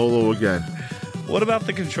hear Lolo again. What about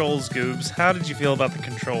the controls, Goobs? How did you feel about the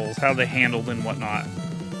controls? How they handled and whatnot?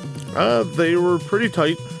 They were pretty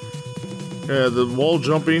tight. The wall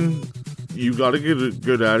jumping, you got to get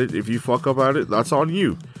good at it. If you fuck up at it, that's on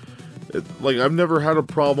you. Like, I've never had a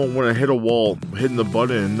problem when I hit a wall, hitting the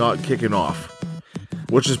button and not kicking off,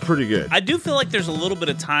 which is pretty good. I do feel like there's a little bit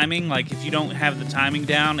of timing. Like, if you don't have the timing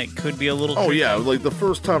down, it could be a little Oh tricky. yeah, like the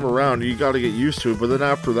first time around, you got to get used to it. But then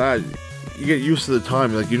after that, you get used to the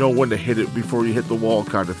time. Like, you know when to hit it before you hit the wall,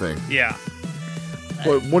 kind of thing. Yeah.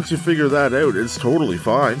 But once you figure that out, it's totally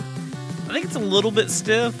fine. I think it's a little bit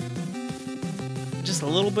stiff. Just a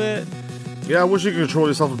little bit. Yeah, I wish you could control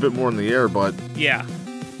yourself a bit more in the air, but Yeah.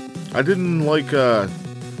 I didn't like.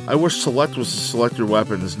 I wish select was to select your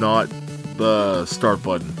weapons, not the start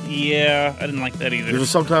button. Yeah, I didn't like that either. Because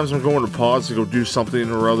sometimes I'm going to pause to go do something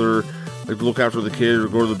or other, like to look after the kid or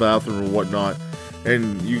go to the bathroom or whatnot,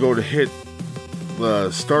 and you go to hit the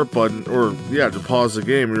start button or to pause the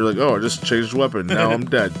game, and you're like, oh, I just changed weapon. Now I'm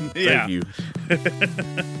dead. Yeah. Thank you.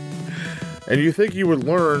 And you think you would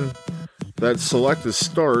learn that select is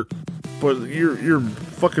start, but you're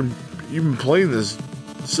fucking you've been playing this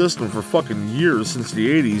system for fucking years since the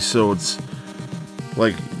 80s, so it's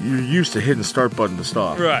like you're used to hitting start button to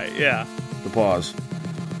stop, Right, yeah. to pause.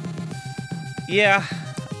 Yeah.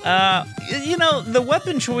 You know, the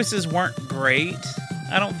weapon choices weren't great,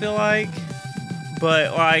 I don't feel like.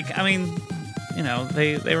 But, like, I mean, you know,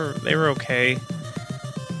 they were okay.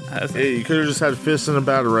 Hey, you could have just had fists and a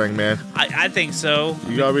batarang, man. I think so.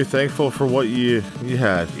 You gotta be thankful for what you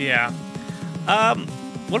had. Yeah.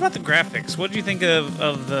 What about the graphics? What did you think of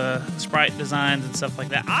the sprite designs and stuff like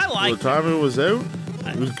that? I By like the time it was out,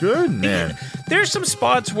 it was good, man. There's some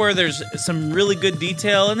spots where there's some really good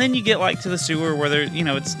detail, and then you get like to the sewer where there, you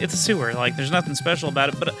know, it's a sewer. Like there's nothing special about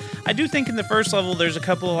it. But I do think in the first level there's a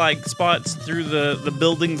couple of like spots through the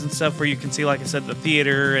buildings and stuff where you can see, like I said, the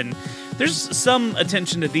theater, and there's some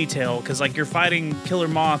attention to detail because like you're fighting Killer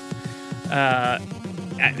Moth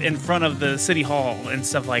in front of the city hall and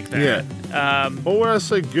stuff like that. Yeah. But when I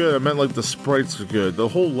say good, I meant like the sprites are good. The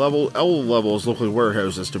whole level, all levels look like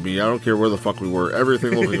warehouses to me. I don't care where the fuck we were.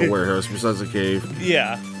 Everything looked like a warehouse besides a cave.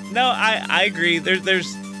 Yeah. No, I agree.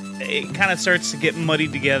 There's it kind of starts to get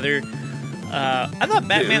muddied together. I thought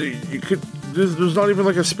Batman. You could. There's not even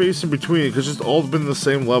like a space in between because it's all been the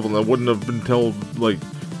same level. And I wouldn't have been told like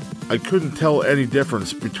I couldn't tell any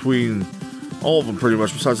difference between all of them pretty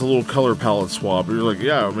much, besides a little color palette swap. You're like,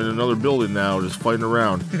 yeah, I'm in another building now, just fighting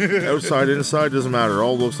around. Outside, inside, doesn't matter.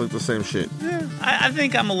 All looks like the same shit. I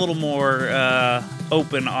think I'm a little more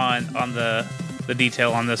open on the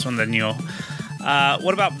detail on this one than you.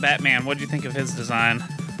 What about Batman? What do you think of his design?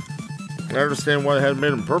 I understand why they hadn't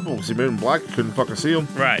made him purple, because he made him black, you couldn't fucking see him.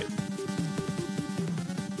 Right.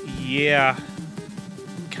 Yeah.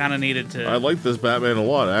 Kind of needed to. I like this Batman a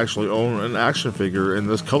lot. I actually own an action figure in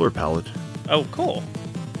this color palette. Oh, cool.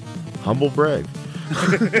 Humble brag.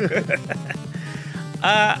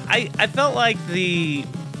 I felt like the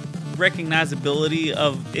recognizability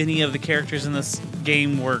of any of the characters in this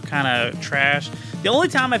game were kind of trash. The only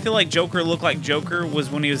time I feel like Joker looked like Joker was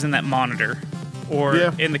when he was in that monitor or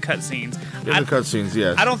in the cutscenes. In the cutscenes,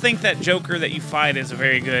 yes. I don't think that Joker that you fight is a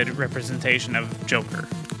very good representation of Joker.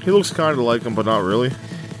 He looks kind of like him, but not really.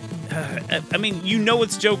 I mean, you know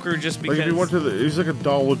it's Joker just because. Like if you went to he's like a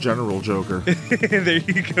Dollar General Joker. There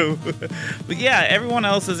you go. But yeah, everyone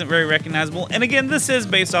else isn't very recognizable. And again, this is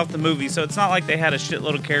based off the movie, so it's not like they had a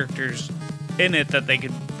shitload of characters in it that they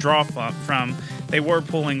could draw from. They were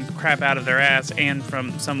pulling crap out of their ass and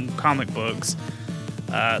from some comic books.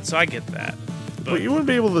 So I get that. But you wouldn't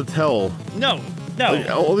be able to tell. No. Like,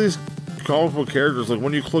 all these comic book characters, like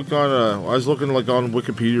when you click on, I was looking like on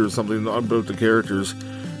Wikipedia or something about the characters,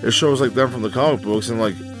 it shows like them from the comic books, and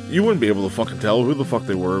like you wouldn't be able to fucking tell who the fuck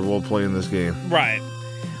they were while playing this game. Right.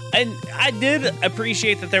 And I did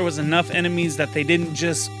appreciate that there was enough enemies that they didn't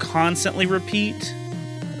just constantly repeat.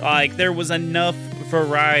 Like, there was enough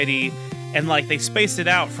variety, and like they spaced it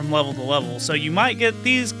out from level to level. So you might get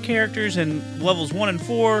these characters in levels 1 and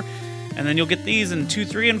 4, and then you'll get these in 2,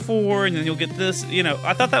 3, and 4, and then you'll get this. You know,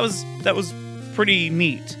 I thought that was pretty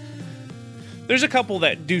neat. There's a couple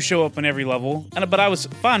that do show up in every level, but I was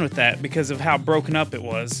fine with that because of how broken up it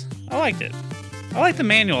was. I liked it. I like the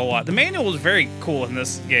manual a lot. The manual was very cool in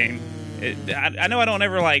this game. I know I don't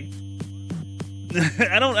ever like.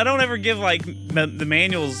 I don't ever give like the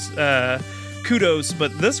manuals kudos,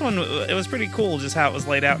 but this one, it was pretty cool just how it was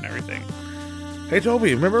laid out and everything. Hey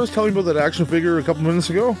Toby, remember I was telling you about that action figure a couple minutes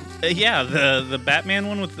ago? Yeah, the Batman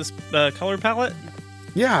one with this color palette.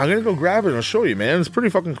 Yeah, I'm gonna go grab it and I'll show you, man. It's pretty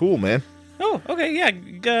fucking cool, man. Oh, okay, yeah,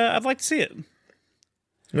 I'd like to see it.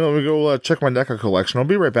 Let me go check my NECA collection. I'll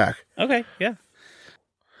be right back. Okay, yeah.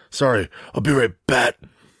 Sorry, I'll be right back.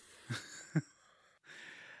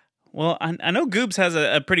 Well, I know Goobs has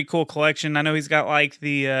a pretty cool collection. I know he's got like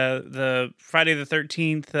the Friday the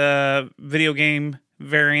 13th video game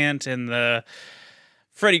variant and the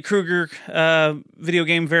Freddy Krueger video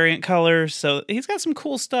game variant colors. So he's got some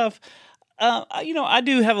cool stuff. I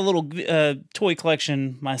do have a little toy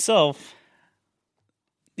collection myself.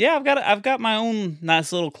 Yeah, I've got my own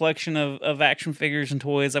nice little collection of action figures and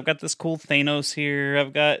toys. I've got this cool Thanos here.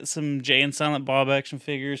 I've got some Jay and Silent Bob action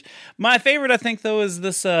figures. My favorite, I think, though, is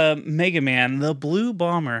this Mega Man, the Blue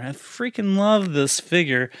Bomber. I freaking love this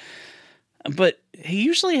figure. But he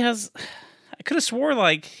usually has... I could have swore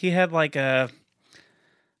like he had like a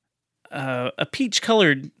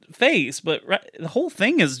peach-colored face, but the whole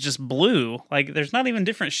thing is just blue. Like, there's not even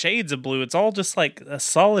different shades of blue. It's all just like a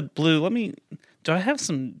solid blue. Do I have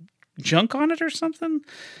some junk on it or something?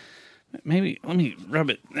 Maybe let me rub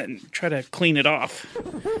it and try to clean it off.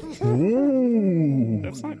 Ooh.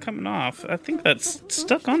 That's not coming off. I think that's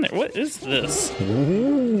stuck on there. What is this?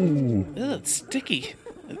 Ooh. Ugh, it's sticky.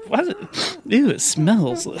 Why is it? Ew, it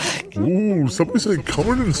smells. Ooh, somebody said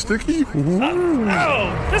covered and sticky?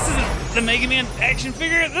 Oh, this isn't the Mega Man action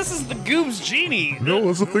figure. This is the Goobs Genie. No,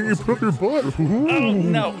 that's the thing you put up your butt. Ooh. Oh,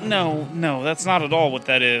 no, that's not at all what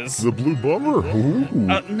that is. The Blue Bomber?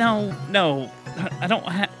 Ooh. No, I don't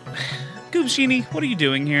have... Goobs Genie, what are you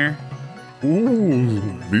doing here? Ooh,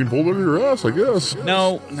 being pulled out of your ass, I guess.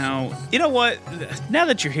 No. You know what? Now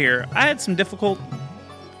that you're here, I had some difficulty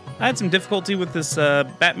with this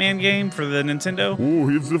Batman game for the Nintendo. Ooh,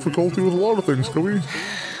 he has difficulty with a lot of things, Toby.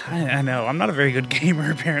 I know. I'm not a very good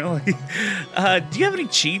gamer, apparently. Do you have any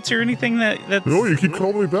cheats or anything that's... No, you keep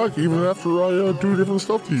calling me back even after I do different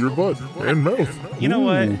stuff to your butt and mouth. You know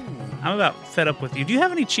what? I'm about fed up with you. Do you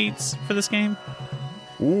have any cheats for this game?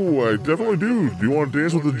 Ooh, I definitely do. Do you want to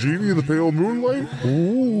dance with the genie in the pale moonlight?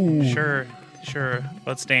 Ooh. Sure.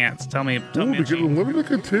 Let's dance. Tell me. To get unlimited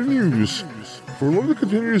continues. For unlimited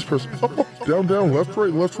continues, press up, down, left,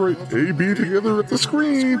 right, A, B together at the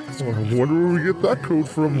screen. I wonder where we get that code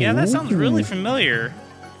from. Yeah, that sounds really familiar.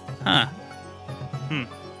 Huh.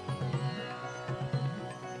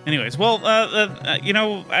 Anyways, well,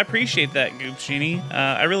 I appreciate that, Goobs Genie.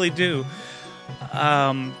 I really do.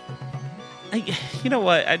 You know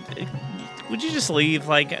what? Would you just leave?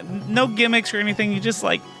 Like, no gimmicks or anything? You just,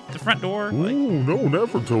 like, the front door? Like, ooh, no,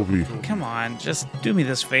 never, Toby. Come on, just do me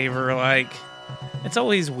this favor. Like, it's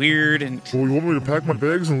always weird and... Well, you want me to pack my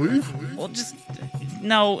bags and leave? Well,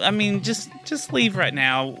 no, I mean, just leave right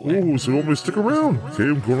now. Ooh, so you want me to stick around? Okay,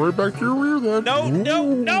 I'm going right back to your rear then.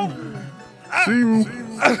 No. See you.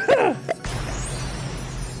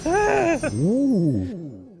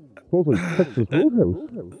 Ooh. Smells like Texas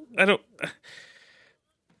Roadhouse.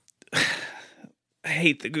 I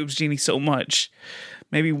hate the Goobs Genie so much.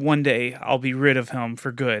 Maybe one day I'll be rid of him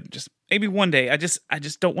for good. Just maybe one day. I just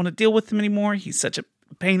don't want to deal with him anymore. He's such a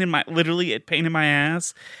pain in my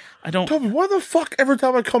ass. I don't... Toby, why the fuck every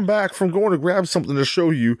time I come back from going to grab something to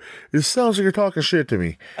show you, it sounds like you're talking shit to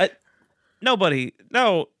me? Nobody.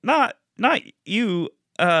 No, not you.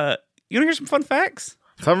 You want to hear some fun facts?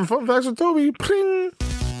 Having fun facts with Toby. Pling.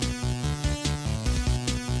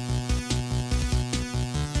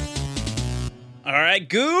 All right,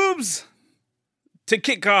 Goobs. To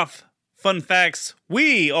kick off fun facts,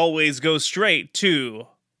 we always go straight to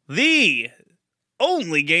the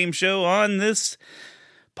only game show on this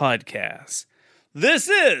podcast. This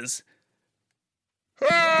is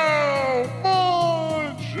How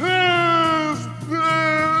much is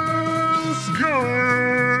this game?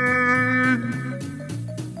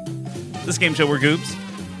 this game show where Goops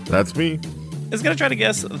That's me. is going to try to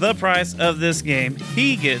guess the price of this game.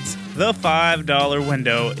 He gets the $5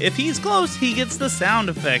 window. If he's close, he gets the sound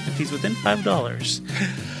effect if he's within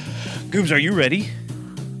 $5. Goops, are you ready?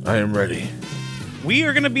 I am ready. We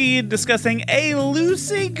are going to be discussing a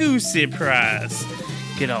loosey-goosey price.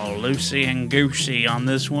 Get all loosey and goosey on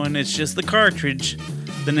this one. It's just the cartridge,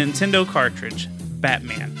 the Nintendo cartridge,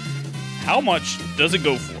 Batman. How much does it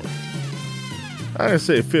go for? I'm going to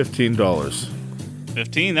say $15.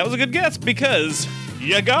 15. That was a good guess because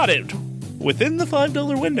you got it. Within the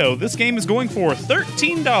 $5 window, this game is going for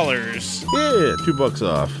 $13. Yeah, $2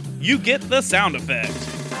 off. You get the sound effect.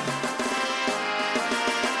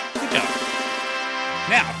 Good job.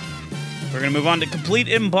 Now, we're going to move on to Complete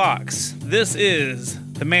Inbox. This is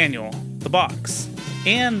the manual, the box,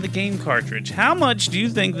 and the game cartridge. How much do you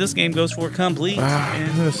think this game goes for complete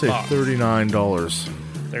I'm going to say Inbox? $39.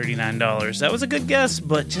 $39. That was a good guess,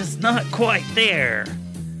 but just not quite there.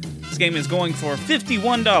 This game is going for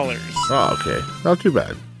 $51. Oh, okay. Not too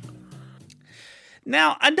bad.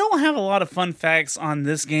 Now, I don't have a lot of fun facts on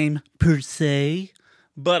this game per se,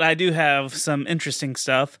 but I do have some interesting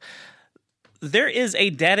stuff. There is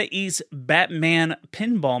a Data East Batman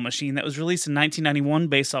pinball machine that was released in 1991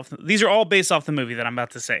 based off... These are all based off the movie that I'm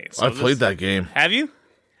about to say. So I played that game. Have you?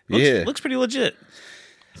 Yeah. Looks pretty legit.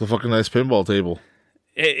 It's a fucking nice pinball table.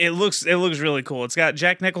 It looks really cool. It's got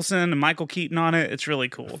Jack Nicholson and Michael Keaton on it. It's really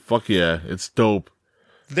cool. Fuck yeah. It's dope.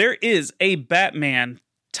 There is a Batman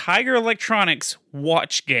Tiger Electronics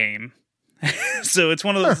watch game. So it's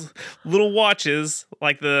one of those little watches,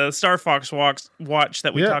 like the Star Fox watch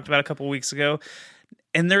that we talked about a couple weeks ago.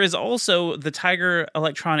 And there is also the Tiger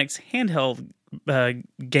Electronics handheld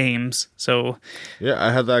games. So Yeah,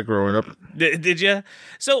 I had that growing up. did you?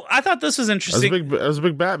 So I thought this was interesting. I was a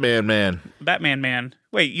big Batman man. Batman man.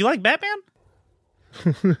 Wait, you like Batman?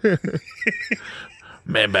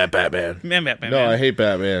 Batman. Man, Batman. No, man. I hate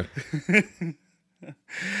Batman.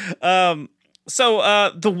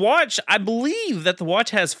 So the watch, I believe that the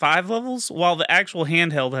watch has 5 levels, while the actual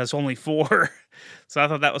handheld has only 4. So I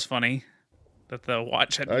thought that was funny that the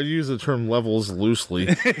watch had. I use the term levels loosely.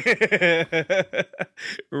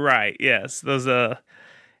 Right? Yes, those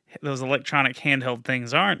electronic handheld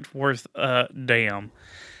things aren't worth a damn.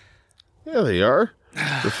 Yeah, they are.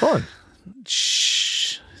 They're fun.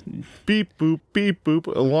 Shh. Beep boop, beep boop.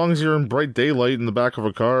 As long as you're in bright daylight in the back of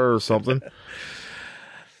a car or something.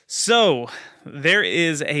 So there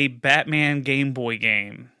is a Batman Game Boy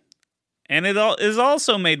game, and it is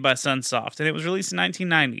also made by Sunsoft, and it was released in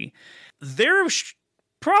 1990. There's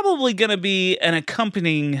probably going to be an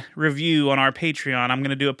accompanying review on our Patreon. I'm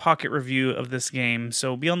going to do a pocket review of this game,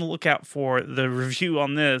 so be on the lookout for the review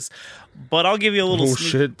on this. But I'll give you a little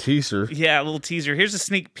teaser. Yeah, a little teaser. Here's a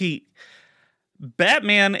sneak peek.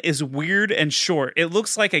 Batman is weird and short. It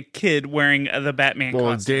looks like a kid wearing the Batman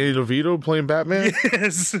costume. Danny DeVito playing Batman?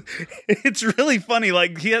 Yes. It's really funny.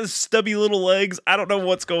 Like, he has stubby little legs. I don't know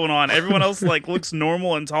what's going on. Everyone else, like, looks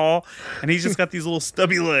normal and tall, and he's just got these little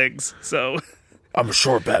stubby legs. So... I'm a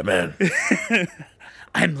short Batman.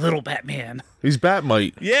 I'm little Batman. He's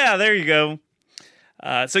Batmite. Yeah, there you go.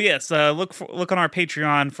 So yes, look on our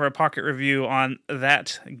Patreon for a pocket review on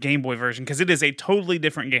that Game Boy version, because it is a totally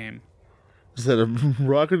different game. Is that a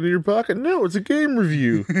rocket in your pocket? No, it's a game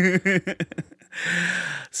review.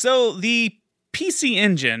 So the PC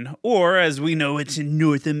Engine, or as we know it in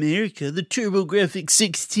North America, the TurboGrafx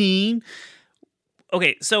 16.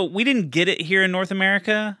 Okay, so we didn't get it here in North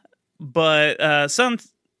America, but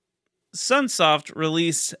Sunsoft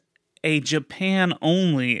released a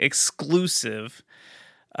Japan-only exclusive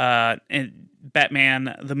in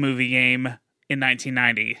Batman the movie game in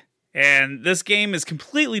 1990. And this game is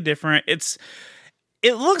completely different.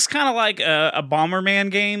 It looks kind of like a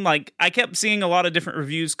Bomberman game. Like, I kept seeing a lot of different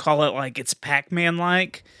reviews call it like it's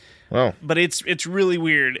Pac-Man-like. Wow. But it's really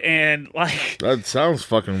weird, and like That sounds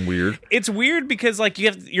fucking weird. it's weird because like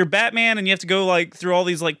you're Batman and you have to go like through all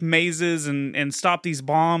these like mazes and stop these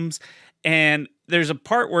bombs, and there's a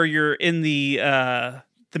part where you're in the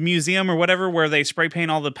museum or whatever where they spray paint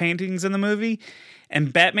all the paintings in the movie,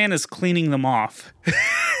 and Batman is cleaning them off.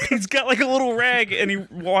 He's got like a little rag and he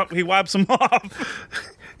wipes them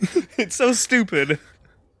off. It's so stupid.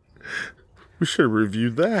 We should have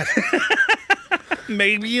reviewed that.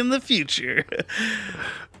 Maybe in the future.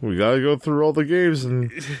 We gotta go through all the games in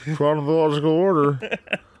chronological order.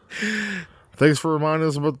 Thanks for reminding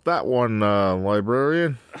us about that one,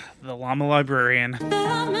 librarian. The Llama Librarian.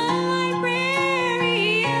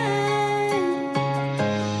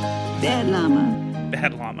 Bad llama.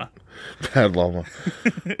 Bad Llama. Bad llama.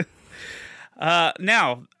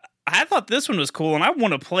 Now, I thought this one was cool, and I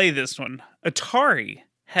want to play this one. Atari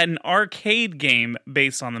had an arcade game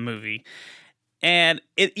based on the movie, and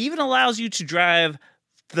it even allows you to drive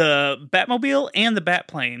the Batmobile and the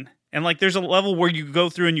Batplane. And like, there's a level where you go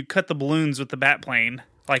through and you cut the balloons with the Batplane,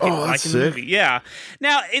 like in the sick. movie. Yeah.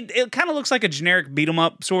 Now it kind of looks like a generic beat 'em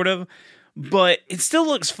up, sort of, but it still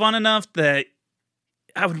looks fun enough that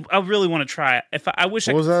I really want to try it. I wish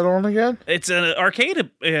What was that on again? It's an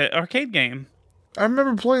arcade game. I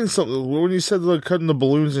remember playing something when you said like cutting the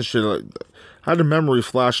balloons and shit. Like, I had a memory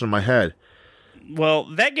flash in my head. Well,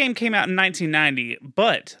 that game came out in 1990,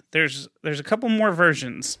 but there's a couple more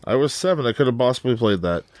versions. I was 7. I could have possibly played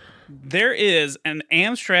that. There is an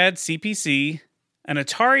Amstrad CPC, an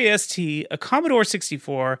Atari ST, a Commodore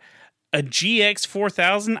 64, a GX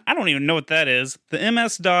 4000. I don't even know what that is. The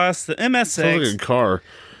MS-DOS, the Sounds MSX, like a car.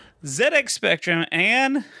 ZX Spectrum,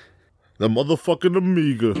 and The motherfucking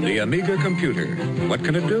Amiga. The Amiga computer. What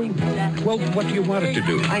can it do? Well, what do you want it to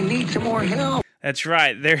do? I need some more help. that's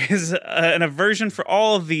right. There is a version for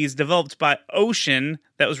all of these developed by Ocean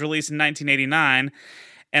that was released in 1989.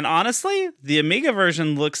 And honestly, the Amiga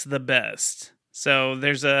version looks the best. So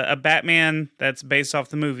there's a Batman that's based off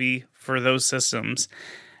the movie for those systems.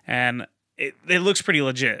 And it looks pretty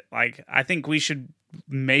legit. Like, I think we should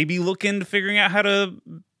maybe look into figuring out how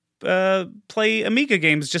to play Amiga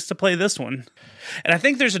games just to play this one. And I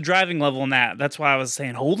think there's a driving level in that. That's why I was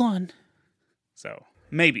saying, hold on. So,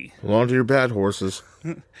 maybe. Hold on to your bad horses.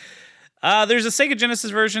 There's a Sega Genesis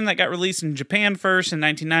version that got released in Japan first in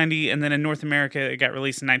 1990, and then in North America it got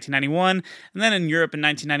released in 1991, and then in Europe in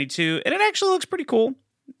 1992, and it actually looks pretty cool.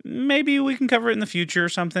 Maybe we can cover it in the future or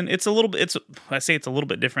something. I say it's a little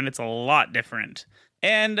bit different. It's a lot different.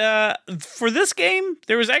 And for this game,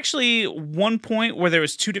 there was actually one point where there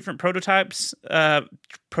was 2 different prototype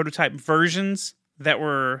versions that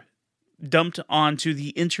were dumped onto the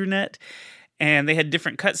internet. And they had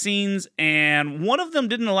different cutscenes, and one of them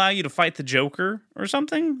didn't allow you to fight the Joker or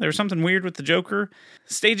something. There was something weird with the Joker.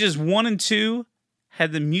 Stages 1 and 2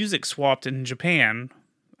 had the music swapped in Japan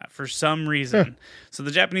for some reason. So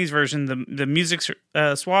the Japanese version, the music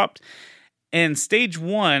swapped. And stage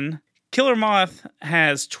 1, Killer Moth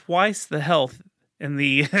has twice the health in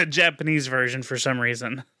the Japanese version for some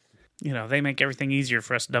reason. You know, they make everything easier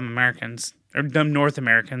for us dumb Americans. Or dumb North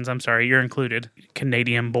Americans, I'm sorry, you're included.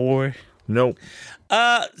 Canadian boy. Nope.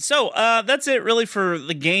 So that's it really for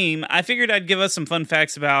the game. I figured I'd give us some fun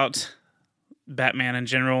facts about Batman in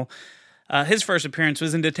general. His first appearance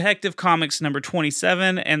was in Detective Comics number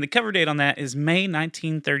 27, and the cover date on that is May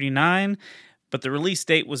 1939, but the release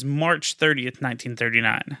date was March 30th,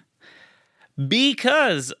 1939.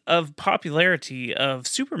 Because of popularity of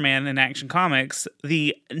Superman in Action Comics,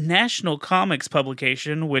 the National Comics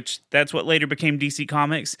publication, which that's what later became DC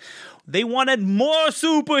Comics, they wanted more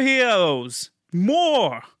superheroes.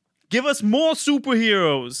 More. Give us more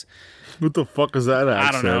superheroes. What the fuck is that accent?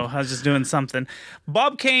 I don't know. I was just doing something.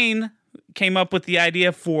 Bob Kane came up with the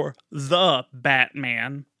idea for the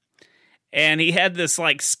Batman, and he had this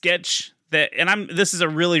like sketch that, and this is a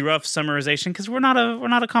really rough summarization because we're not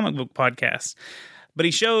a comic book podcast, but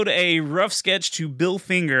he showed a rough sketch to Bill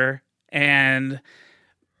Finger, and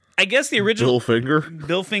I guess the original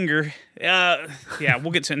Bill Finger. Yeah,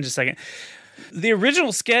 we'll get to it in just a second. The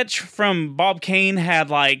original sketch from Bob Kane had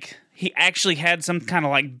he actually had some kind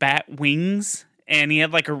of like bat wings, and he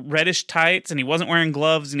had like a reddish tights, and he wasn't wearing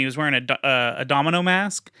gloves, and he was wearing a domino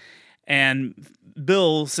mask, and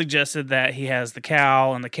Bill suggested that he has the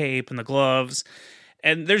cowl and the cape and the gloves.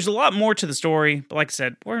 And there's a lot more to the story. But like I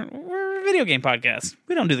said, we're a video game podcast.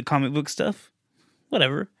 We don't do the comic book stuff.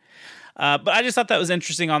 Whatever. But I just thought that was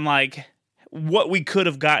interesting on like what we could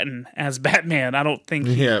have gotten as Batman. I don't think.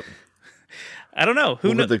 Yeah. I don't know.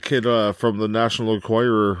 Who knows? The kid from the National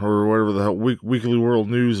Enquirer or whatever the hell, Weekly World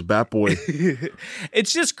News, Batboy.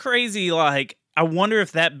 It's just crazy. Like, I wonder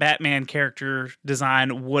if that Batman character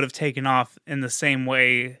design would have taken off in the same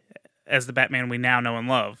way as the Batman we now know and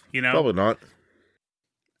love, you know? Probably not.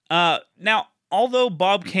 Now, although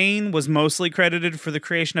Bob Kane was mostly credited for the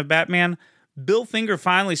creation of Batman, Bill Finger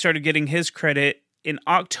finally started getting his credit in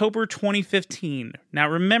October 2015. Now,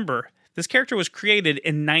 remember, this character was created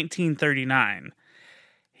in 1939.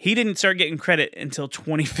 He didn't start getting credit until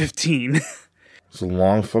 2015. It's a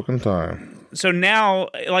long fucking time. So now,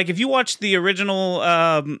 like, if you watch the original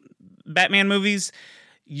Batman movies,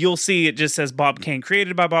 you'll see it just says Bob Kane,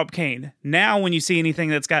 created by Bob Kane. Now, when you see anything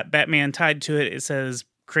that's got Batman tied to it, it says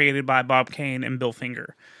created by Bob Kane and Bill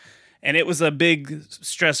Finger. And it was a big,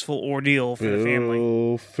 stressful ordeal for the family.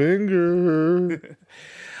 Bill Finger.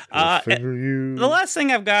 The last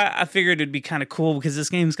thing I've got, I figured it'd be kind of cool because this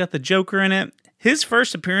game's got the Joker in it. His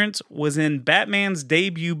first appearance was in Batman's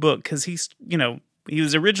debut book because he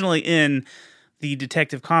was originally in the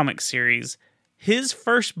Detective Comics series. His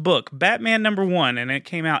first book, Batman #1, and it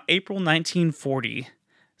came out April 1940.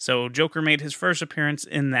 So Joker made his first appearance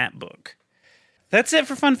in that book. That's it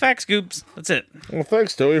for Fun Facts, Goops. That's it. Well,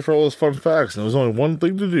 thanks, Toby, for all those fun facts. And there's only one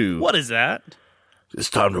thing to do. What is that? It's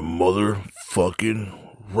time to motherfucking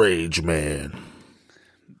rage, man.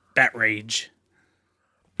 Bat Rage.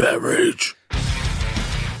 Bat Rage.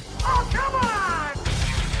 Oh, come on!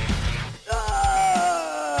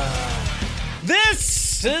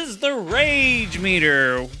 This is the Rage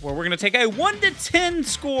Meter, where we're going to take a 1 to 10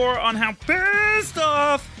 score on how bat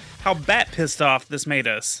pissed off this made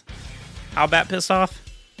us. How bat pissed off?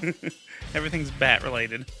 Everything's bat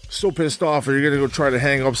related. So pissed off, or you're going to go try to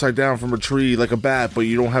hang upside down from a tree like a bat, but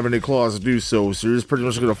you don't have any claws to do so, so you're just pretty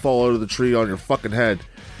much going to fall out of the tree on your fucking head.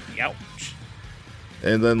 Ouch.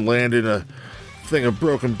 And then land in a thing of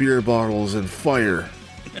broken beer bottles and fire.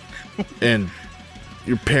 And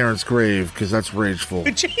your parents' grave, because that's rageful.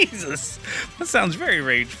 Jesus. That sounds very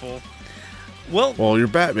rageful. Well, you're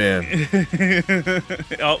Batman.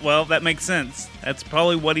 Oh, well, that makes sense. That's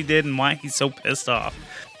probably what he did and why he's so pissed off.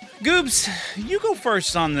 Goobs, you go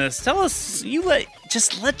first on this. Tell us,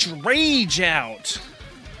 just let your rage out.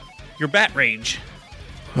 Your bat rage.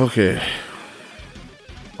 Okay.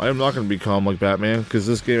 I am not going to be calm like Batman, because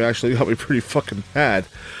this game actually got me pretty fucking mad.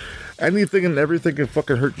 Anything and everything can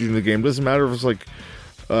fucking hurt you in the game. Doesn't matter if it's like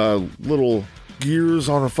little gears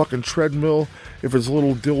on a fucking treadmill, if it's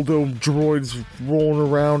little dildo droids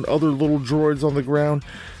rolling around, other little droids on the ground,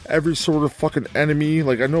 every sort of fucking enemy.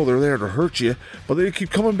 Like, I know they're there to hurt you, but they keep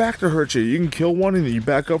coming back to hurt you. You can kill one and then you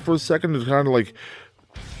back up for a second to kind of like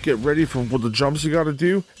get ready for what the jumps you gotta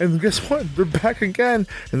do, and guess what? They're back again,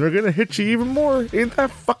 and they're gonna hit you even more. Ain't that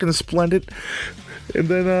fucking splendid? And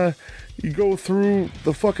then you go through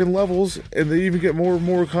the fucking levels, and they even get more and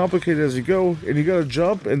more complicated as you go, and you gotta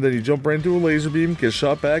jump, and then you jump right into a laser beam, get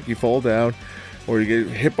shot back, you fall down, or you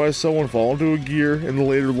get hit by someone, fall into a gear in the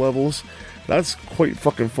later levels. That's quite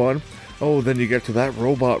fucking fun. Oh, then you get to that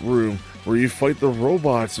robot room, where you fight the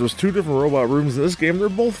robots. There's 2 different robot rooms in this game. They're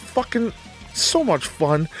both fucking so much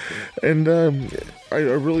fun, and I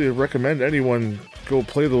really recommend anyone go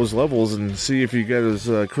play those levels and see if you get as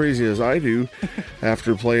crazy as I do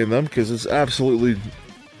after playing them, because it's absolutely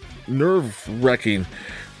nerve-wracking.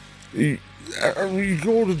 You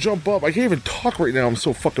go to jump up. I can't even talk right now. I'm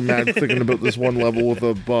so fucking mad thinking about this one level with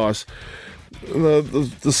the boss.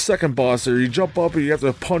 The second boss there, you jump up and you have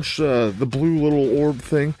to punch the blue little orb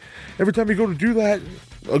thing. Every time you go to do that,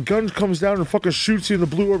 a gun comes down and fucking shoots you and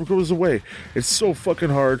the blue orb goes away. It's so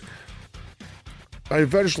fucking hard. I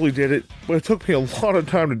eventually did it, but it took me a lot of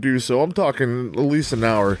time to do so. I'm talking at least an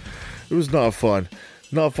hour. It was not fun.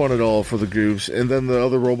 Not fun at all for the goofs. And then the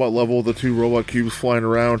other robot level, the 2 robot cubes flying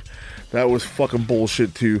around, that was fucking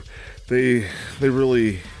bullshit too. They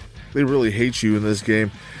really hate you in this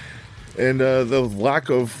game. And the lack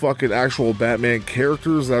of fucking actual Batman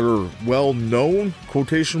characters that are well known,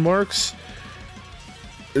 quotation marks,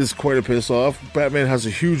 is quite a piss off. Batman has a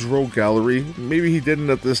huge rogue gallery. Maybe he didn't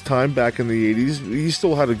at this time back in the 80s. He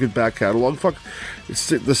still had a good back catalog. Fuck, it's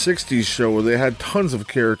the 60s show where they had tons of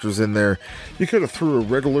characters in there. You could have threw a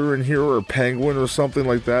Riddler in here or a Penguin or something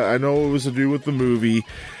like that. I know it was to do with the movie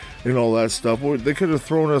and all that stuff. They could have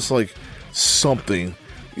thrown us like something.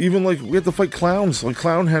 Even like we had to fight clowns, like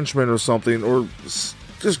clown henchmen or something, or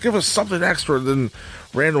just give us something extra than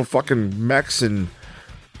random fucking mechs and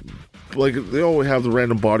like they always have the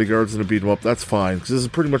random bodyguards and a beat 'em up. That's fine, because this is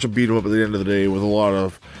pretty much a beat 'em up at the end of the day with a lot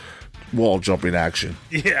of wall jumping action.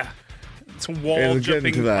 Yeah, it's wall and jumping.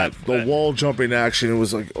 Getting to that, the wall jumping action, it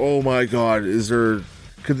was like, oh my god, is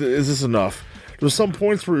this enough? There's some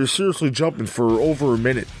points where you're seriously jumping for over a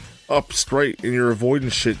minute up straight, and you're avoiding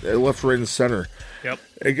shit left, right, and center. Yep.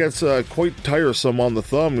 It gets quite tiresome on the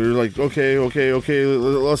thumb. You're like, okay,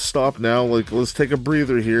 let's stop now. Like, let's take a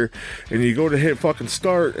breather here. And you go to hit fucking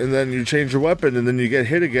start, and then you change your weapon, and then you get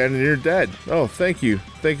hit again, and you're dead. Oh, thank you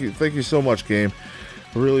so much, game.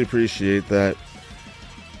 I really appreciate that.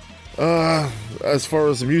 As far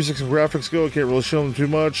as the music and graphics go, I can't really show them too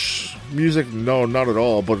much. Music, no, not at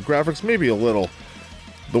all. But graphics, maybe a little.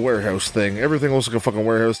 The warehouse thing. Everything looks like a fucking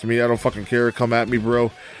warehouse to me. I don't fucking care. Come at me,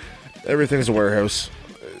 bro. Everything's a warehouse.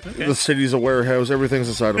 The city's a warehouse. Everything's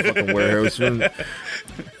inside a fucking warehouse.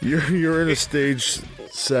 You're in a stage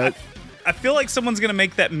set. I feel like someone's gonna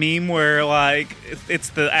make that meme where like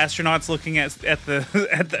it's the astronauts looking at the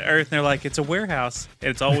Earth and they're like, it's a warehouse.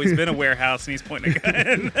 It's always been a warehouse, and he's pointing a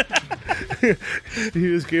gun. He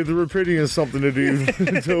just gave the Rapidians something to do,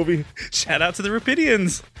 Toby. Shout out to the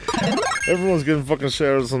Rapidians. Everyone's getting fucking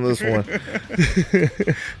shout-outs on this one.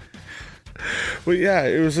 But yeah,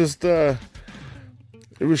 it was just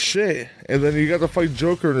it was shit. And then you got to fight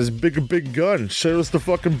Joker and his big gun. Show us the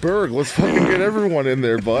fucking Berg. Let's fucking get everyone in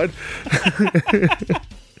there, bud.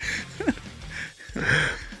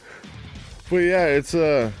 But yeah,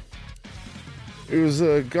 it was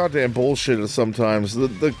goddamn bullshit sometimes. The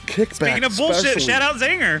kickback. Speaking of bullshit, especially. shout out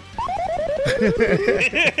Zinger.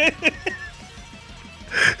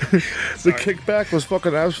 The kickback was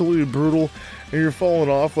fucking absolutely brutal, and you're falling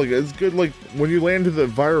off. Like, it's good, like, when you land into the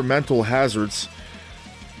environmental hazards,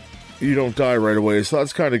 you don't die right away, so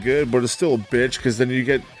that's kind of good, but it's still a bitch, because then you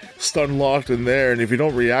get stun locked in there, and if you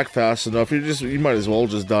don't react fast enough, you might as well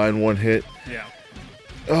just die in one hit. Yeah.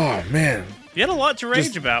 Oh, man. You had a lot to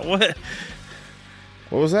rage about. What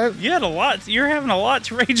was that? You had a lot. You're having a lot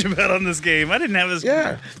to rage about on this game. I didn't have as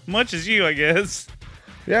much as you, I guess.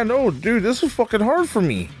 Yeah, no, dude, this was fucking hard for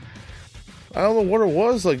me. I don't know what it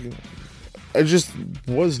was. Like, I just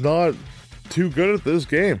was not too good at this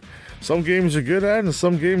game. Some games you're good at, and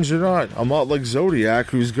some games you're not. I'm not like Zodiac,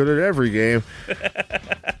 who's good at every game.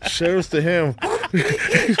 Shouts to him.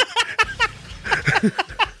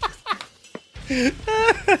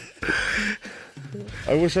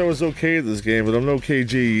 I wish I was okay at this game, but I'm no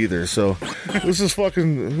KG either, so this is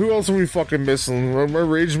fucking... Who else are we fucking missing? My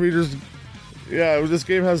rage meters... Yeah, this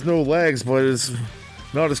game has no legs, but it's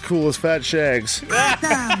not as cool as Fat Shags.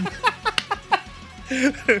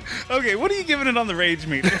 Okay, what are you giving it on the rage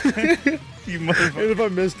meter? You motherfucker. And if I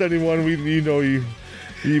missed anyone,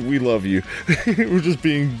 we love you. We're just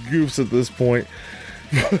being goofs at this point.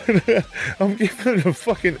 I'm giving it a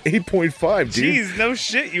fucking 8.5, dude. Jeez, no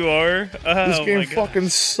shit you are. This game fucking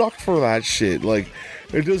sucked for that shit. Like,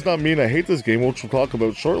 it does not mean I hate this game, which we'll talk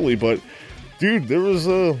about shortly, but dude, there was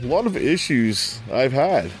a lot of issues I've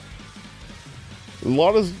had. A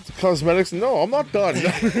lot of cosmetics. No, I'm not done.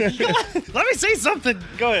 Let me say something.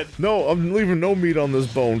 Go ahead. No, I'm leaving no meat on this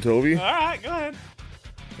bone, Toby. All right, go ahead.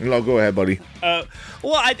 No, go ahead, buddy. Well,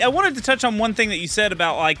 I wanted to touch on one thing that you said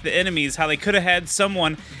about, like, the enemies, how they could have had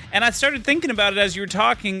someone, and I started thinking about it as you were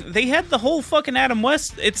talking. They had the whole fucking Adam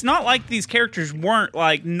West. It's not like these characters weren't,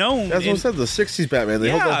 like, known. That's what I said, the 60s Batman. They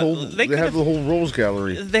have the whole Rose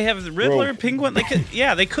Gallery. They have the Riddler, Penguin. They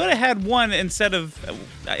could have had one instead of...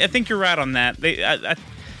 I think you're right on that.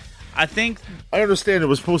 I think... I understand it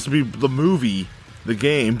was supposed to be the movie, the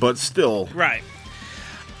game, but still. Right.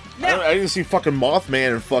 I didn't see fucking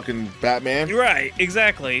Mothman and fucking Batman. Right,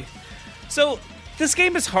 exactly. So, this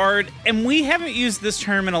game is hard, and we haven't used this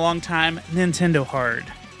term in a long time, Nintendo hard.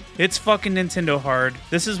 It's fucking Nintendo hard.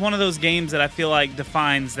 This is one of those games that I feel like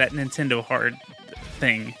defines that Nintendo hard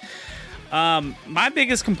thing. My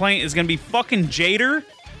biggest complaint is going to be fucking Jader,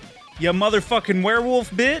 you motherfucking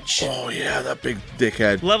werewolf bitch. Oh yeah, that big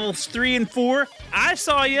dickhead. Levels 3 and 4. I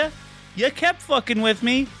saw you. You kept fucking with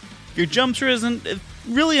me. Your jump through isn't...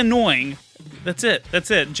 really annoying. That's it.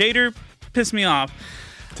 Jader pissed me off.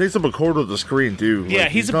 Takes up a quarter of the screen too. Yeah,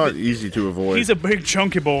 he's not easy to avoid. He's a big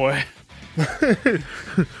chunky boy.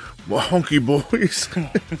 Well, hunky boys.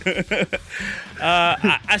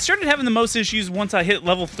 I started having the most issues once I hit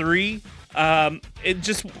level 3. It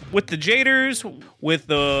just with the Jaders, with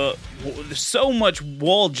so much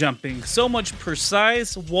wall jumping, so much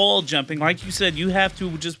precise wall jumping. Like you said, you have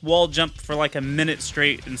to just wall jump for like a minute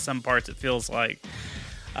straight in some parts. It feels like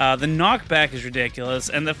the knockback is ridiculous,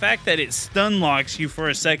 and the fact that it stun locks you for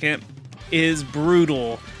a second is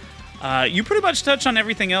brutal. You pretty much touched on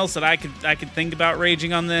everything else that I could think about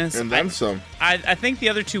raging on this, and then some. I think the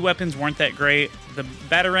other two weapons weren't that great. The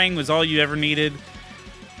Batarang was all you ever needed.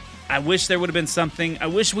 I wish there would have been something. I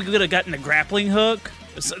wish we could have gotten a grappling hook.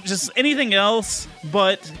 So just anything else,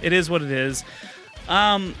 but it is what it is.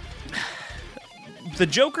 The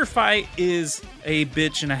Joker fight is a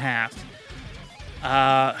bitch and a half.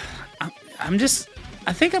 I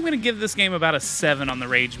think I'm going to give this game about a 7 on the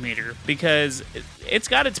rage meter because it's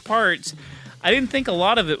got its parts. I didn't think a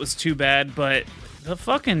lot of it was too bad, but the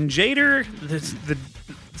fucking Jader,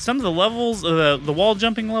 some of the levels, the wall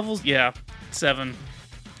jumping levels, yeah, 7.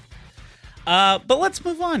 But let's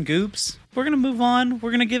move on, Goops. We're going to move on.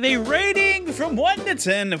 We're going to give a rating from 1 to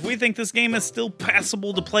 10 if we think this game is still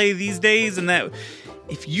passable to play these days and that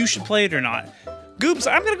if you should play it or not. Goops,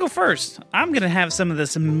 I'm going to go first. I'm going to have some of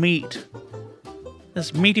this meat.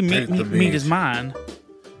 This meaty meat Take the meat is meat. mine.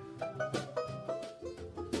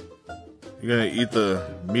 You're gonna eat the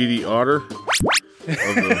meaty otter of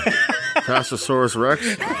the Tassosaurus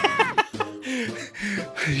Rex?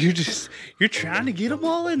 You're trying to get them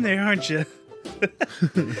all in there, aren't you?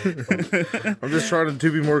 I'm just trying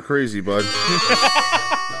to be more crazy, bud.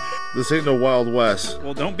 This ain't no Wild West.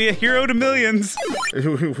 Well, don't be a hero to millions.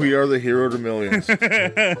 We are the hero to millions.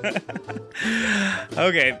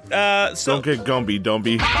 Okay, so Don't get Gumby,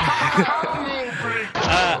 Dumby.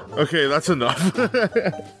 Okay, that's enough.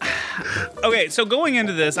 okay, so going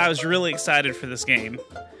into this, I was really excited for this game.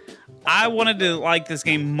 I wanted to like this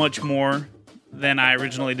game much more than I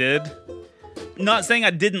originally did. Not saying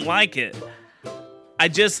I didn't like it. I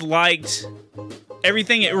just liked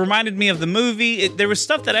everything. It reminded me of the movie. There was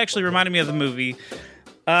stuff that actually reminded me of the movie.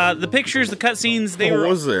 The pictures, the cutscenes, they were... What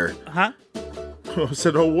was there? Huh? I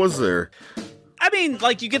said, oh, was there? I mean,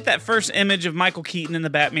 like, you get that first image of Michael Keaton in the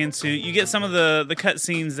Batman suit. You get some of the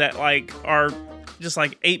cutscenes that, like, are just,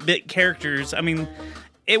 like, 8-bit characters. I mean,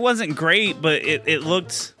 it wasn't great, but it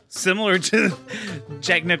looked similar to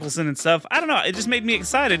Jack Nicholson and stuff. I don't know. It just made me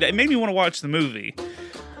excited. It made me want to watch the movie.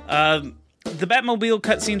 The Batmobile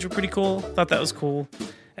cutscenes were pretty cool. Thought that was cool.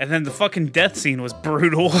 And then the fucking death scene was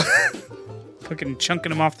brutal. Fucking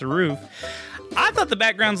chunking him off the roof. I thought the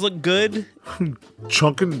backgrounds looked good.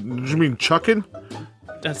 Chunkin'? Did you mean chucking?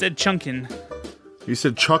 I said chunking. You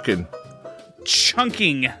said chucking.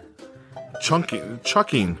 Chunking. Chunking.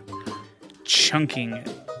 Chucking. Chunking.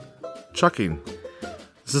 Chucking.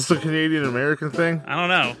 Is this the Canadian American thing? I don't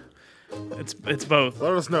know. It's both.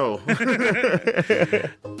 Let us know.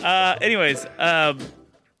 Anyways, I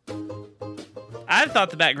thought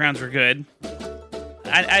the backgrounds were good.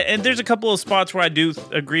 And there's a couple of spots where I do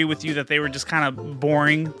agree with you that they were just kind of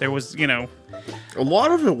boring. There was, A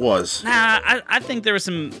lot of it was. I think there was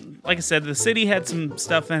some, like I said, the city had some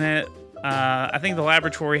stuff in it. I think the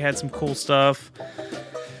laboratory had some cool stuff.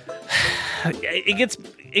 It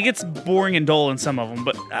gets boring and dull in some of them,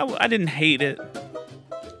 but I didn't hate it.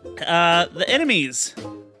 The enemies.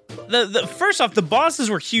 The first off, the bosses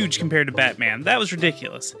were huge compared to Batman. That was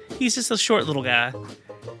ridiculous. He's just a short little guy.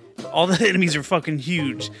 All the enemies are fucking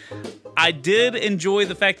huge. I did enjoy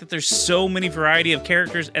the fact that there's so many variety of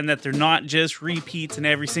characters and that they're not just repeats in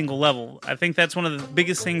every single level. I think that's one of the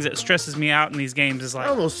biggest things that stresses me out in these games is I like,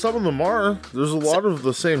 don't know, some of them are. There's a lot of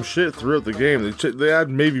the same shit throughout the game. They add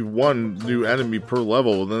maybe one new enemy per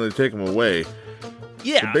level, and then they take them away.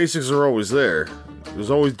 yeah. The basics are always there.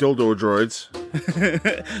 There's always dildo droids.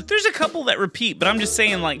 There's a couple that repeat, but I'm just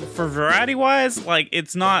saying, like, for variety-wise, like,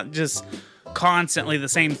 it's not just constantly the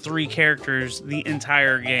same 3 characters the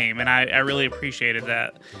entire game, and I really appreciated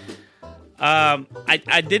that.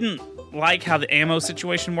 I didn't like how the ammo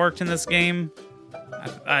situation worked in this game.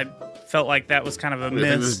 I felt like that was kind of a You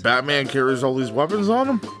think this miss. Batman carries all these weapons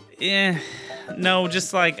on him? No,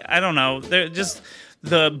 just like, I don't know. They're just...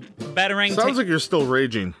 The Batarang... Sounds like you're still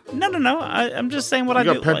raging. No. I'm just saying what I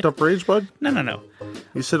You do. got pent up rage, bud? No.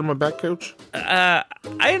 You sit on my back couch? I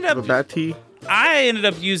ended Have a up... bat tea? I ended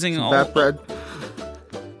up using... Bat bread?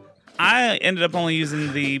 I ended up only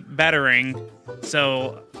using the Batarang,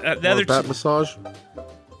 so the other Bat two... massage?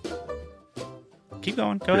 Keep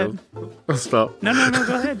going. Go ahead. Stop. No.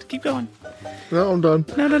 Go ahead. Keep going. No, I'm done.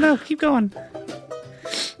 No. Keep going.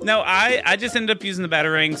 No, I just ended up using the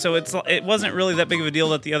Batarang, so it wasn't really that big of a deal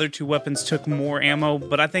that the other 2 weapons took more ammo,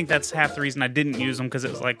 but I think that's half the reason I didn't use them, because it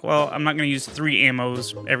was like, well, I'm not going to use 3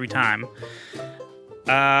 ammos every time.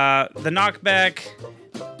 The knockback,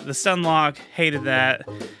 the stun lock, hated that.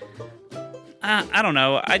 I don't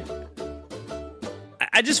know. I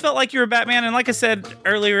just felt like you were Batman, and like I said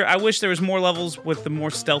earlier, I wish there was more levels with the more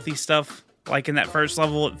stealthy stuff. Like in that first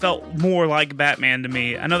level, it felt more like Batman to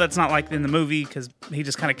me. I know that's not like in the movie, because he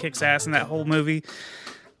just kind of kicks ass in that whole movie.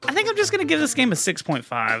 I think I'm just going to give this game a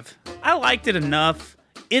 6.5. I liked it enough.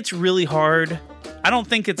 It's really hard. I don't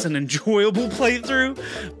think it's an enjoyable playthrough,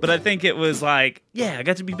 but I think it was like, yeah, I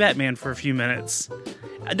got to be Batman for a few minutes.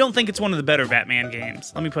 I don't think it's one of the better Batman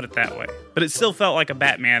games. Let me put it that way. But it still felt like a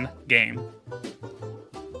Batman game.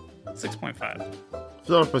 6.5. Start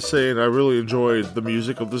off by saying I really enjoyed the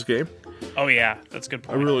music of this game. Oh, yeah. That's a good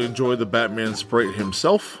I point. really enjoyed the Batman sprite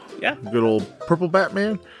himself. Yeah. Good old purple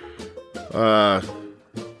Batman. The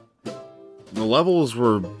levels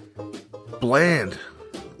were bland.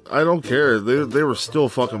 I don't care. They were still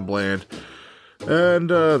fucking bland. And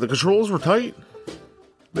the controls were tight.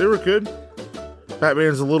 They were good.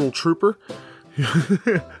 Batman's a little trooper.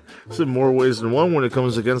 It's in more ways than one when it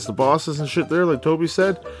comes against the bosses and shit there, like Toby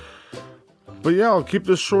said. But yeah, I'll keep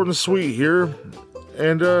this short and sweet here.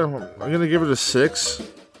 And I'm going to give it a 6.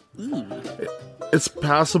 It's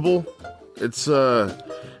passable. It's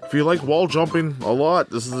if you like wall jumping a lot,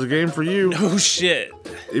 this is the game for you. Oh shit.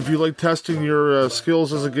 If you like testing your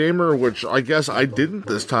skills as a gamer, which I guess I didn't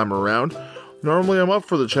this time around. Normally I'm up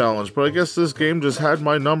for the challenge, but I guess this game just had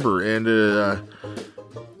my number, and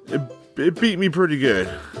it beat me pretty good.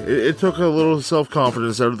 It took a little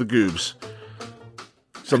self-confidence out of the goobs.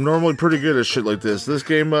 So I'm normally pretty good at shit like this. This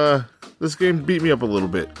game beat me up a little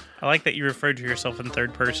bit. I like that you referred to yourself in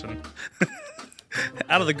third person.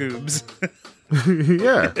 Out of the goobs.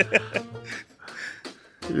 Yeah.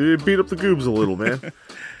 It beat up the goobs a little, man.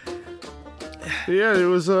 Yeah, it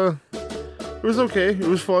was okay. It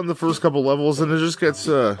was fun the first couple levels, and it just gets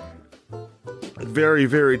very,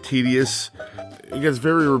 very tedious. It gets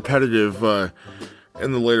very repetitive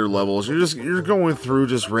in the later levels. You're going through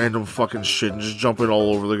just random fucking shit and just jumping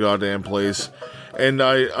all over the goddamn place. And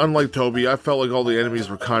unlike Toby, I felt like all the enemies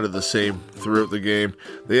were kind of the same throughout the game.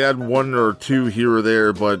 They had one or two here or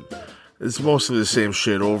there, but it's mostly the same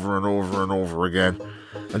shit over and over and over again.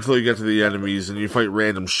 Until you get to the enemies and you fight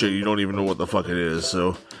random shit, you don't even know what the fuck it is.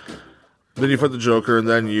 So then you fight the Joker, and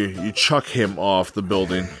then you chuck him off the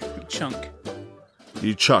building.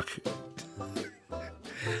 You chuck.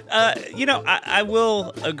 I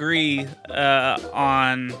will agree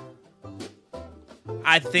on.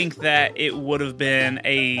 I think that it would have gotten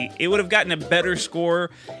a better score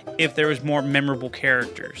if there was more memorable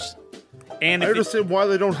characters. And I understand why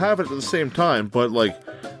they don't have it at the same time, but like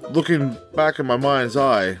looking back in my mind's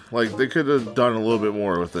eye, like they could have done a little bit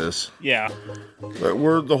more with this. Yeah.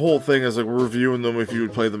 But the whole thing is like we're reviewing them if you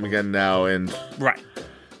would play them again now, and right.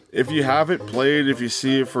 If you have it, play it. If you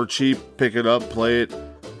see it for cheap, pick it up, play it.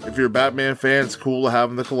 If you're a Batman fan, it's cool to have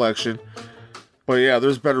in the collection. But yeah,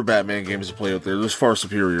 there's better Batman games to play out there. There's far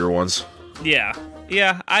superior ones. Yeah.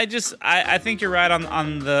 I think you're right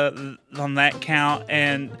on that count,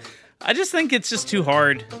 and I just think it's just too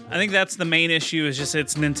hard. I think that's the main issue. Is just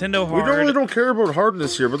it's Nintendo hard. We don't care about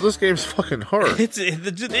hardness here, but this game's fucking hard. It's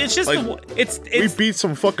just like, it's we beat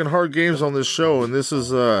some fucking hard games on this show, and this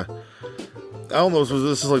is I don't know if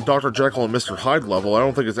this is like Dr. Jekyll and Mr. Hyde level. I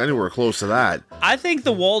don't think it's anywhere close to that. I think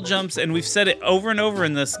the wall jumps, and we've said it over and over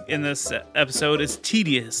in this episode, is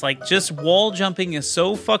tedious. Like, just wall jumping is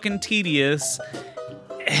so fucking tedious.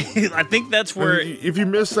 I think that's where... If you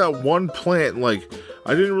miss that one plant, like,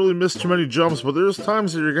 I didn't really miss too many jumps, but there's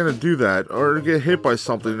times that you're going to do that, or get hit by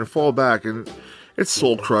something and fall back, and it's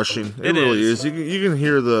soul-crushing. It really is. You can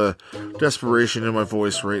hear the desperation in my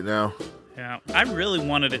voice right now. Yeah, I really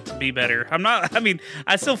wanted it to be better.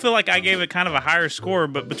 I still feel like I gave it kind of a higher score,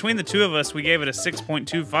 but between the two of us, we gave it a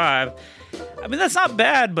 6.25. I mean, that's not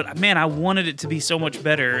bad, but man, I wanted it to be so much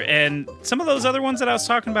better. And some of those other ones that I was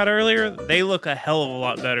talking about earlier, they look a hell of a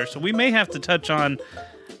lot better. So we may have to touch on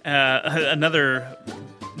another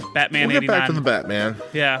Batman 89. We'll get back to the Batman.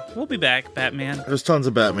 Yeah, we'll be back, Batman. There's tons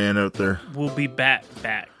of Batman out there. We'll be back.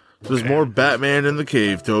 There's more Batman in the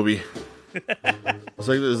cave, Toby. It's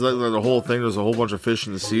like the whole thing. There's a whole bunch of fish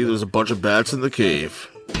in the sea. There's a bunch of bats in the cave.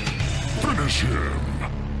 Finish him.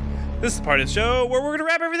 This is the part of the show where we're going to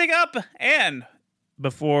wrap everything up. And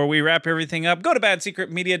before we wrap everything up, go to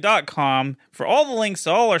badsecretmedia.com for all the links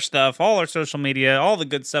to all our stuff, all our social media, all the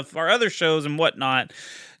good stuff, our other shows and whatnot.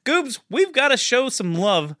 Goobs, we've got to show some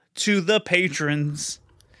love to the patrons.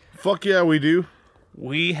 Fuck yeah, we do.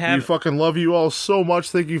 We fucking love you all so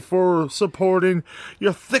much. Thank you for supporting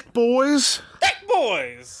your thick boys. Thick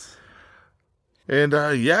boys! And,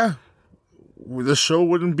 yeah, the show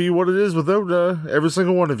wouldn't be what it is without every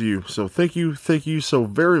single one of you. So thank you so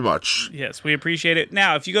very much. Yes, we appreciate it.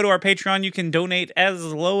 Now, if you go to our Patreon, you can donate as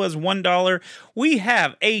low as $1. We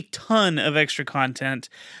have a ton of extra content.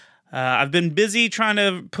 I've been busy trying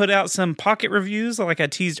to put out some pocket reviews, like I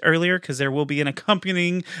teased earlier, because there will be an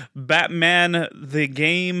accompanying Batman the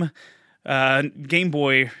Game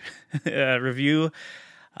Boy review.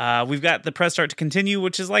 We've got the Press Start to Continue,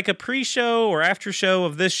 which is like a pre-show or after-show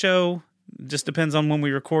of this show. Just depends on when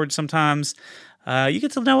we record sometimes. You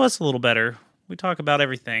get to know us a little better. We talk about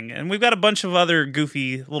everything. And we've got a bunch of other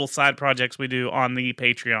goofy little side projects we do on the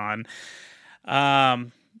Patreon.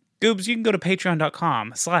 Goobs, you can go to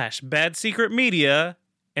patreon.com/badsecretmedia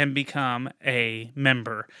and become a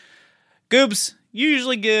member. Goobs, you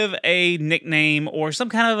usually give a nickname or some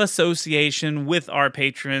kind of association with our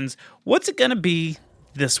patrons. What's it going to be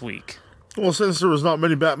this week? Well, since there was not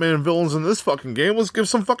many Batman villains in this fucking game, let's give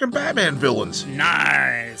some fucking Batman villains.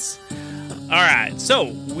 Nice. All right, so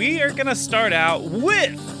we are going to start out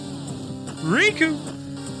with Riku.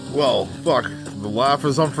 Well, fuck. The laugh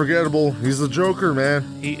is unforgettable. He's the Joker, man.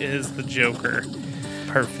 He is the Joker.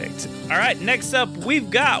 Perfect. All right, next up, we've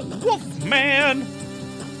got Wolfman.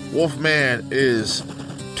 Wolfman is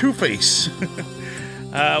Two-Face.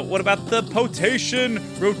 What about the Potation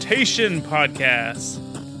Rotation podcast?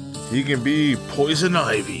 He can be Poison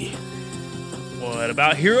Ivy. What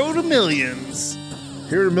about Hero to Millions?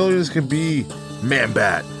 Hero to Millions can be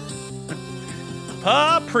Man-Bat.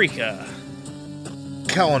 Paprika.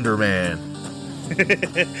 Calendar Man.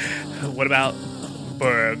 What about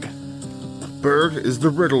Berg? Berg is the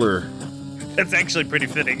Riddler. That's actually pretty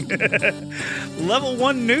fitting. Level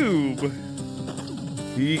 1 noob.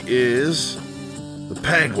 He is the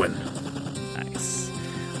Penguin. Nice.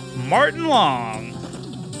 Martin Long.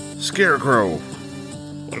 Scarecrow.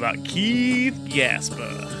 What about Keith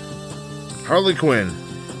Gasper? Harley Quinn.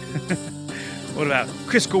 What about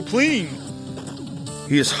Chris Copleen?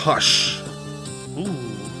 He is Hush. Ooh.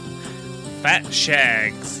 Fat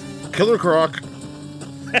Shags. Killer Croc.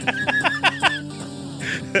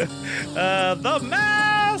 The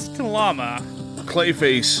Masked Llama.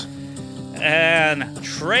 Clayface. And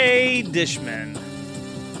Trey Dishman.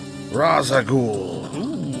 Razagul.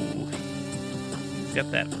 Ooh. He's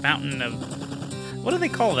got that fountain of... What do they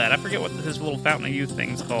call that? I forget what his little fountain of youth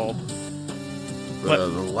thing's called. The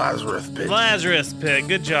Lazarus Pit. Lazarus Pit.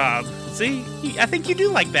 Good job. See? I think you do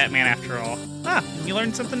like Batman after all. You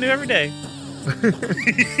learn something new every day.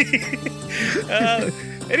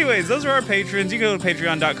 Anyways, those are our patrons. You can go to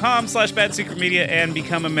patreon.com/badsecretmedia and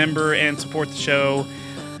become a member and support the show.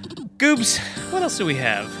 Goobs, what else do we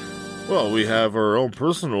have? Well, we have our own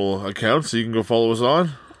personal accounts, so you can go follow us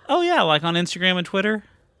on. Oh, yeah, like on Instagram and Twitter?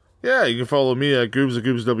 Yeah, you can follow me at Goobs at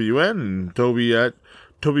GoobsWN and Toby at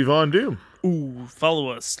Toby Von Doom. Ooh, follow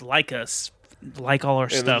us, like all our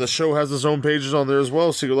And stuff. then the show has its own pages on there as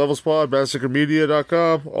well. Secret Levels Pod,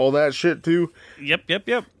 badsecretmedia.com, all that shit too. Yep.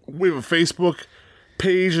 We have a Facebook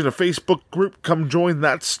page and a Facebook group. Come join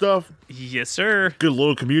that stuff. Yes, sir. Good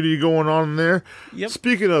little community going on in there. Yep.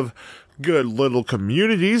 Speaking of good little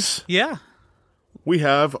communities, Yeah. we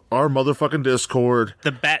have our motherfucking Discord.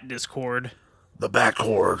 The Bat Discord. The Bat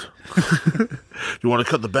Cord. You want to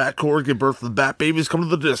cut the Bat Cord, give birth to the Bat babies, come to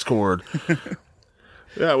the Discord.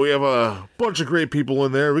 Yeah, we have a bunch of great people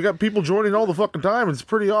in there. We got people joining all the fucking time. It's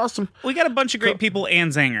pretty awesome. We got a bunch of great people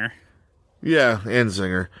and Zanger. Yeah, and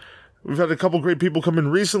Zinger. We've had a couple great people come in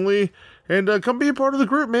recently, and come be a part of the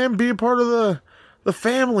group, man. Be a part of the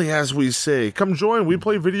family, as we say. Come join. We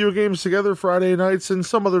play video games together Friday nights and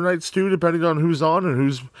some other nights too, depending on who's on and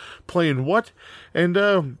who's playing what. And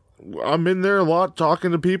I'm in there a lot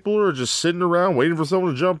talking to people or just sitting around waiting for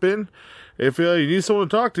someone to jump in. If you need someone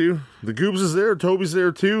to talk to, the Goobs is there. Toby's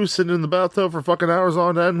there too, sitting in the bathtub for fucking hours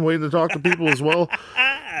on end, waiting to talk to people as well.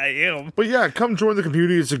 I am. But yeah, come join the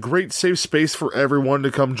community. It's a great safe space for everyone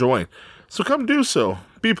to come join. So come do so.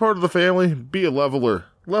 Be part of the family. Be a leveler.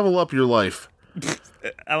 Level up your life.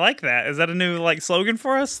 I like that. Is that a new slogan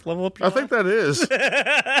for us? Level up your life? I think that is.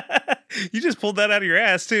 You just pulled that out of your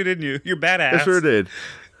ass too, didn't you? You're badass. I sure did.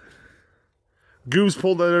 Goobs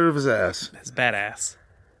pulled that out of his ass. That's badass.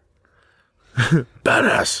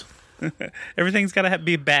 Badass. Everything's got to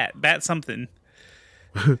be bat something.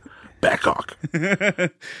 Batcock.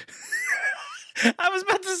 I was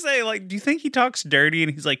about to say, do you think he talks dirty?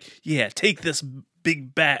 And he's like, yeah, take this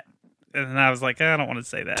big bat. And I was like, I don't want to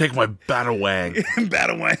say that. Take my Batawang.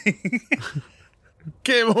 Batawang.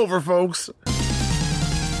 Game over, folks.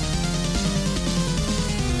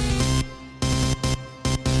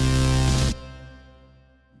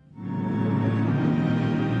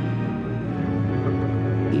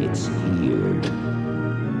 It's here.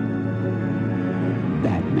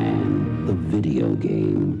 Batman, the video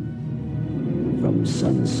game. From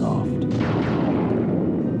Sunsoft.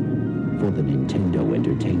 For the Nintendo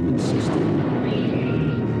Entertainment System.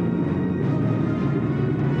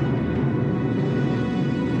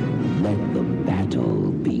 Let the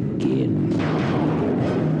battle begin.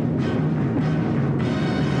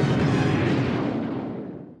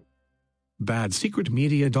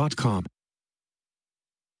 badsecretmedia.com